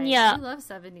bringing we love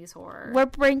 70s horror.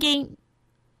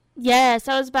 Yes,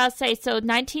 I was about to say, so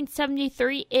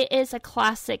 1973, it is a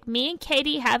classic. Me and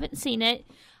Katie haven't seen it.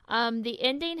 The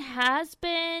ending has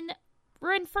been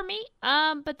ruined for me,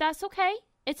 but that's okay.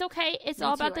 It's okay. It's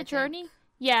all about the journey.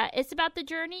 Yeah, it's about the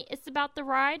journey. It's about the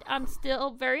ride. I'm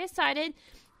still very excited.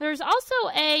 There's also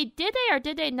a did they or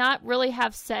did they not really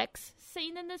have sex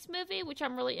scene in this movie, which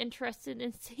I'm really interested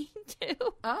in seeing too.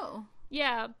 Oh.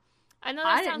 Yeah. I know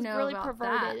that sounds really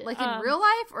perverted. That. Like in real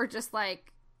life or just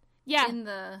like in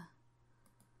the...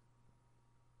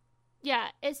 Yeah,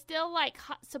 it's still like,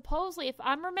 supposedly, if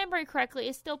I'm remembering correctly,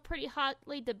 it's still pretty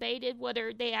hotly debated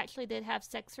whether they actually did have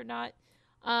sex or not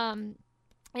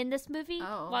in this movie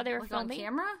while they were filming. On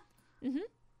camera? Mm-hmm.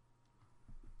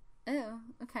 Oh,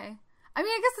 okay. I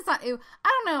mean, I guess it's not ew.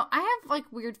 I don't know. I have, like,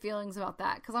 weird feelings about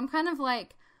that, because I'm kind of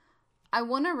like, I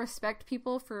want to respect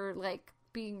people for, like,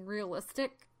 being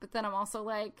realistic, but then I'm also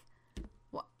like,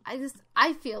 well,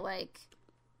 I feel like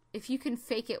if you can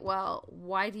fake it well,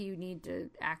 why do you need to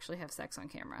actually have sex on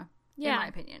camera? Yeah. In my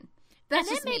opinion. That's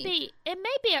and just me. It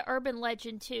may be an urban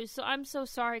legend, too, so I'm so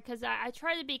sorry, because I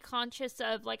try to be conscious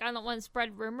of, like, I don't want to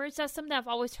spread rumors. That's something I've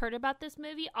always heard about this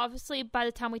movie. Obviously, by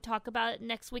the time we talk about it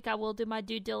next week, I will do my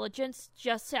due diligence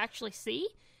just to actually see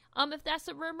if that's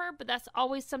a rumor, but that's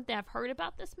always something I've heard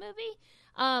about this movie.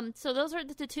 So those are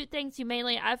the 2 things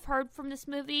I've heard from this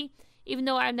movie. Even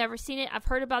though I've never seen it, I've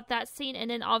heard about that scene,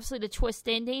 and then obviously the twist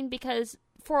ending, because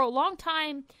for a long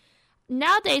time,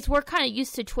 nowadays we're kind of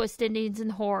used to twist endings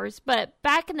and horrors, but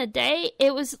back in the day,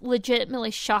 it was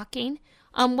legitimately shocking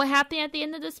what happened at the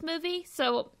end of this movie.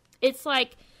 So it's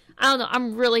like, I don't know,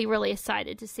 I'm really, really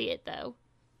excited to see it, though.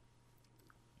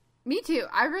 Me too.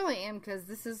 I really am, because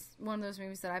this is one of those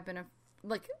movies that I've been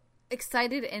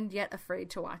excited and yet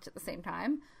afraid to watch at the same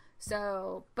time.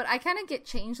 So, but I kind of get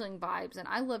Changeling vibes, and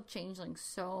I love Changeling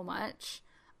so much.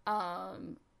 It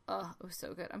was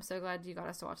so good. I'm so glad you got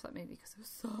us to watch that movie, because it was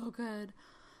so good.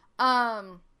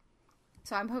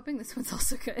 So I'm hoping this one's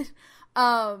also good.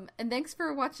 And thanks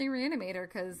for watching Reanimator,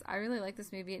 because I really like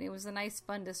this movie, and it was a nice,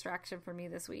 fun distraction for me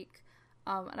this week.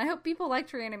 And I hope people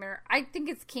liked Reanimator. I think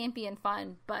it's campy and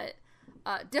fun, but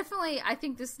definitely I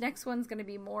think this next one's going to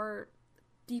be more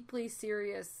deeply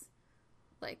serious,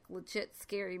 like legit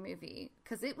scary movie,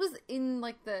 because it was in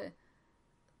like the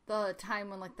time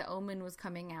when like The Omen was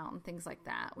coming out and things like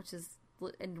that, which is,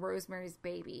 and Rosemary's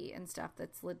Baby and stuff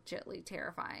that's legitly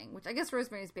terrifying, which I guess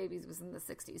Rosemary's Babies was in the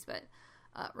 60s, but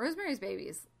Rosemary's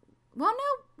Babies, well,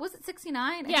 no, was it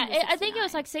 69? Yeah, I think it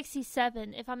was like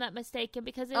 67, if I'm not mistaken,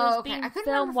 because it was being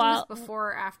filmed while before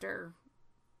or after,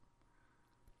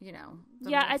 you know.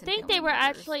 Yeah, I think they were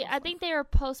actually, I think they were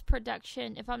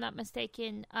post-production, if I'm not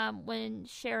mistaken, when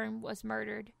Sharon was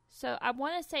murdered. So I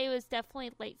want to say it was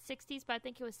definitely late 60s, but I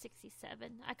think it was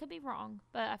 67. I could be wrong,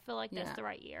 but I feel like that's the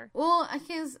right year. Well, I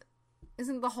guess,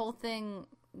 isn't the whole thing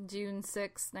June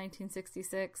 6,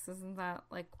 1966? Isn't that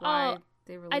like why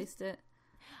they released it?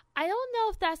 I don't know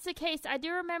if that's the case. I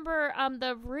do remember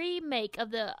the remake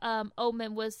of the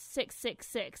Omen was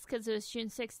 666 because it was June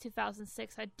 6,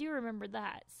 2006. I do remember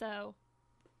that. So,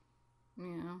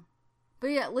 yeah, but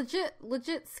yeah,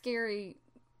 legit scary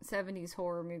 70s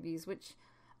horror movies. Which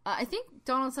I think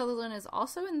Donald Sutherland is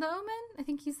also in The Omen. I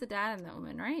think he's the dad in The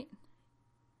Omen, right?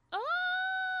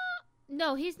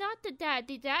 No, he's not the dad.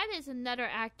 The dad is another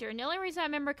actor, and the only reason I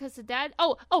remember because the dad.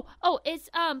 It's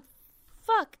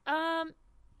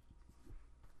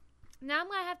Now I'm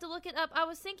going to have to look it up. I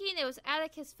was thinking it was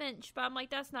Atticus Finch, but I'm like,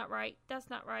 that's not right. That's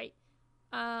not right.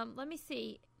 Let me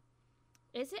see.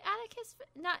 Is it Atticus?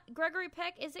 Not Gregory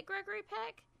Peck? Is it Gregory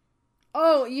Peck?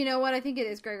 Oh, you know what? I think it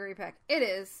is Gregory Peck. It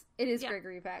is. It is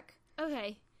Gregory Peck.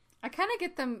 Okay. I kind of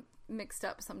get them mixed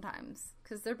up sometimes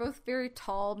because they're both very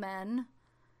tall men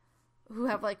who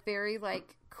have like very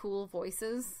like cool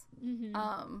voices. Mm-hmm.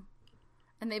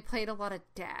 And they played a lot of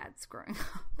dads growing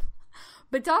up.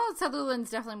 But Donald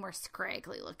Sutherland's definitely more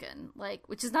scraggly looking, like,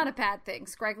 which is not a bad thing.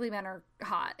 Scraggly men are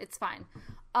hot. It's fine.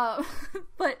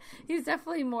 But he's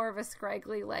definitely more of a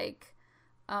scraggly, like,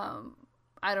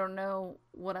 I don't know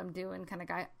what I'm doing kind of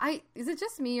guy. Is it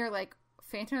just me or like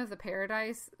Phantom of the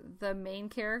Paradise, the main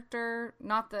character,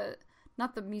 not the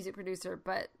music producer,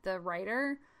 but the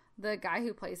writer, the guy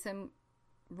who plays him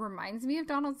reminds me of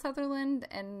Donald Sutherland,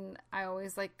 and I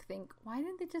always like think, why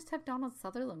didn't they just have Donald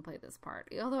Sutherland play this part?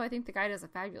 Although I think the guy does a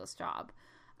fabulous job,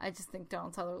 I just think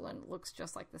Donald Sutherland looks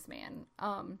just like this man.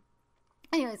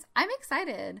 Anyways, I'm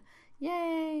excited.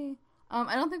 Yay!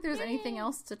 I don't think there's anything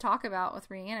else to talk about with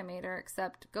Reanimator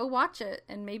except go watch it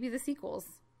and maybe the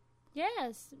sequels.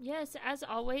 Yes. As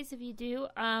always, if you do,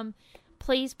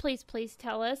 please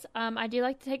tell us. I do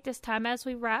like to take this time as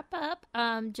we wrap up,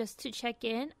 just to check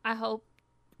in.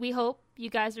 We hope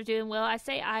you guys are doing well. I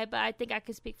say I, but I think I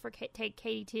could speak for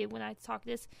Katie too when I talk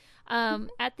this.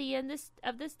 At the end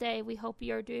of this day, we hope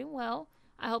you're doing well.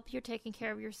 I hope you're taking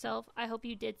care of yourself. I hope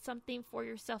you did something for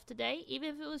yourself today, even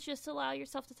if it was just to allow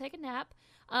yourself to take a nap.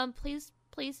 Please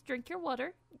drink your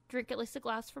water. Drink at least a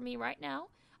glass for me right now.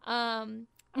 I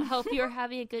hope you're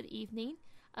having a good evening.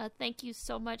 Thank you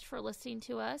so much for listening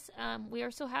to us. We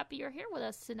are so happy you're here with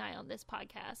us tonight on this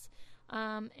podcast.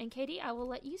 And Katie, I will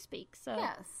let you speak. So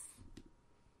yes.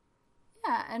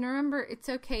 Yeah, and remember, it's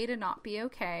okay to not be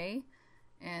okay.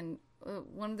 And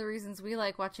one of the reasons we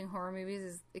like watching horror movies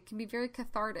is it can be very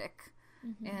cathartic.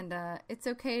 Mm-hmm. And it's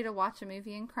okay to watch a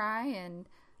movie and cry. And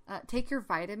take your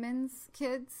vitamins,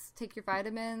 kids. Take your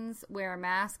vitamins. Wear a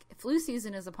mask. Flu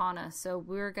season is upon us, so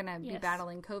we're going to be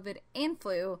battling COVID and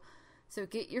flu. So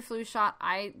get your flu shot.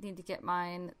 I need to get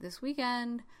mine this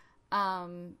weekend.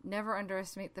 Never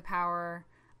underestimate the power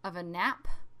of a nap.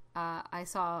 I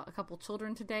saw a couple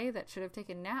children today that should have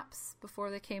taken naps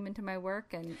before they came into my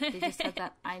work, and they just had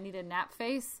that I need a nap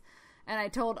face. And I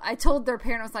told their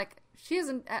parent, I was like, she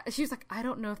was like, I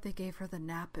don't know if they gave her the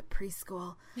nap at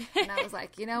preschool. And I was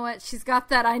like, you know what? She's got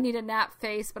that I need a nap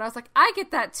face. But I was like, I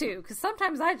get that too, because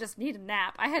sometimes I just need a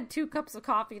nap. I had 2 cups of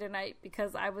coffee tonight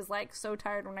because I was like so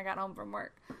tired when I got home from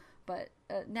work. But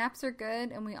naps are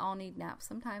good, and we all need naps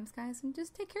sometimes, guys. And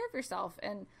just take care of yourself.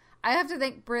 And I have to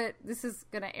thank Britt. This is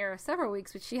going to air several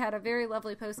weeks, but she had a very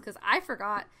lovely post because I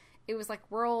forgot it was like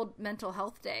World Mental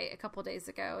Health Day a couple days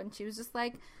ago. And she was just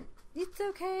like, it's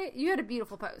okay. You had a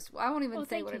beautiful post. I won't even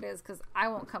say what it is because I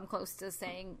won't come close to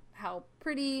saying how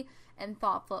pretty and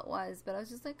thoughtful it was. But I was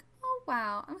just like, oh,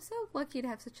 wow. I'm so lucky to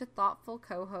have such a thoughtful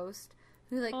co-host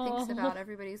who like thinks about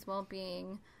everybody's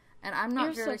well-being. And I'm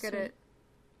not very good at...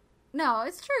 No,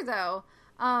 it's true though.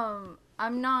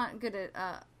 I'm not good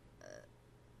at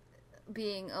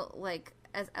being like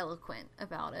as eloquent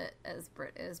about it as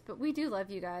Britt is, but we do love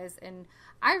you guys, and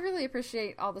I really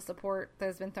appreciate all the support that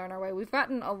has been thrown our way. We've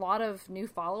gotten a lot of new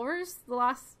followers the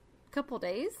last couple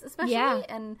days, especially,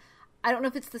 and I don't know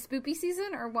if it's the spoopy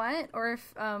season or what, or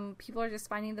if people are just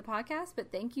finding the podcast,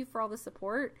 but thank you for all the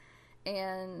support,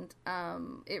 and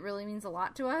it really means a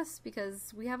lot to us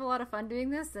because we have a lot of fun doing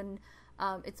this, and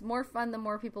it's more fun the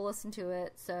more people listen to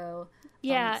it, so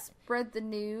spread the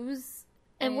news.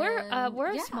 And we're a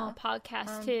small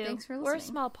podcast too. Thanks for listening. We're a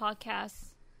small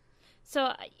podcast.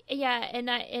 So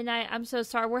I'm so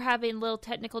sorry. We're having little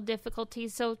technical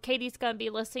difficulties. So Katie's gonna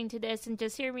be listening to this and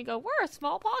just hear me go, "We're a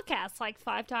small podcast," like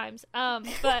 5 times.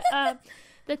 But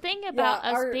the thing about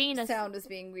us being a sound is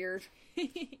being weird.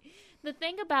 The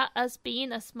thing about us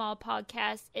being a small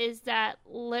podcast is that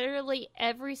literally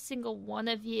every single one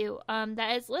of you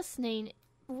that is listening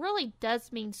really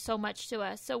does mean so much to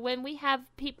us. So when we have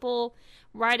people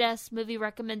write us movie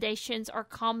recommendations or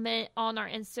comment on our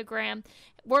Instagram,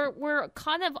 we're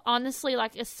kind of honestly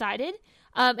like excited.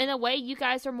 In a way, you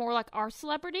guys are more like our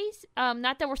celebrities.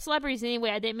 Not that we're celebrities anyway,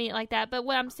 I didn't mean it like that, but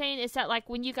what I'm saying is that like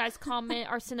when you guys comment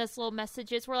or send us little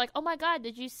messages, we're like, oh my god,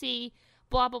 did you see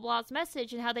blah blah blah's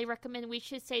message and how they recommend we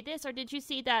should say this, or did you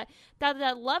see that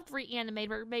loved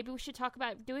Reanimator, maybe we should talk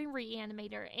about doing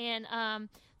Reanimator. And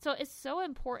so it's so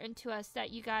important to us that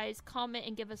you guys comment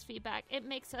and give us feedback. It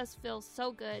makes us feel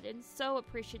so good and so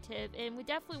appreciative, and we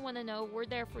definitely want to know we're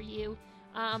there for you.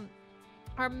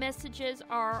 Our messages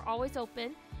are always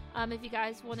open. If you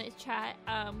guys want to chat,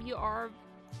 you are,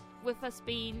 with us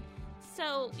being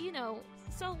so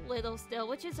so little still,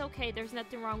 which is okay. There's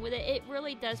nothing wrong with it. It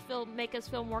really does make us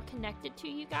feel more connected to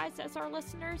you guys as our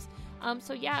listeners.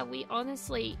 So yeah, we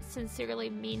honestly, sincerely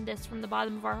mean this from the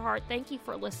bottom of our heart. Thank you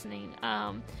for listening.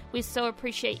 We so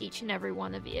appreciate each and every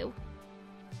one of you.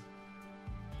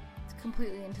 It's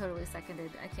completely and totally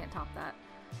seconded. I can't top that.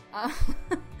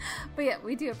 But yeah,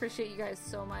 we do appreciate you guys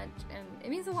so much, and it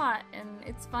means a lot, and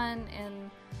it's fun, and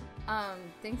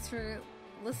thanks for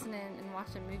listening and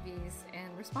watching movies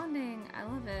and responding. I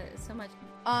love it so much.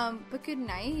 But good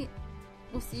night.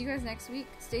 We'll see you guys next week.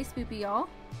 Stay spoopy, y'all.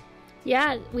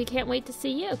 Yeah, we can't wait to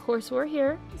see you. Of course, we're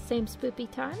here. Same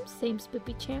spoopy time, same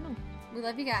spoopy channel. We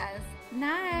love you guys.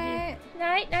 Night.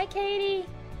 Night, Katie.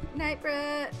 Night,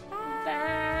 Britt. Bye.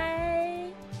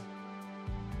 Bye.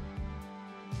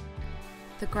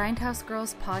 The Grindhouse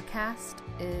Girls podcast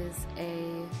is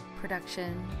a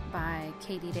production by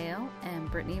Katie Dale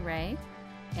and Brittany Ray,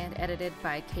 and edited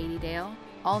by Katie Dale.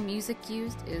 All music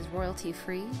used is royalty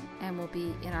free and will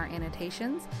be in our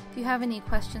annotations. If you have any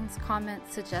questions,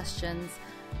 comments, suggestions,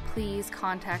 please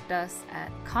contact us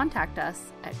at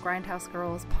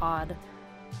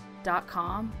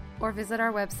grindhousegirlspod.com or visit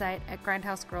our website at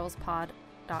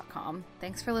grindhousegirlspod.com.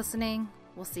 Thanks for listening.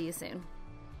 We'll see you soon.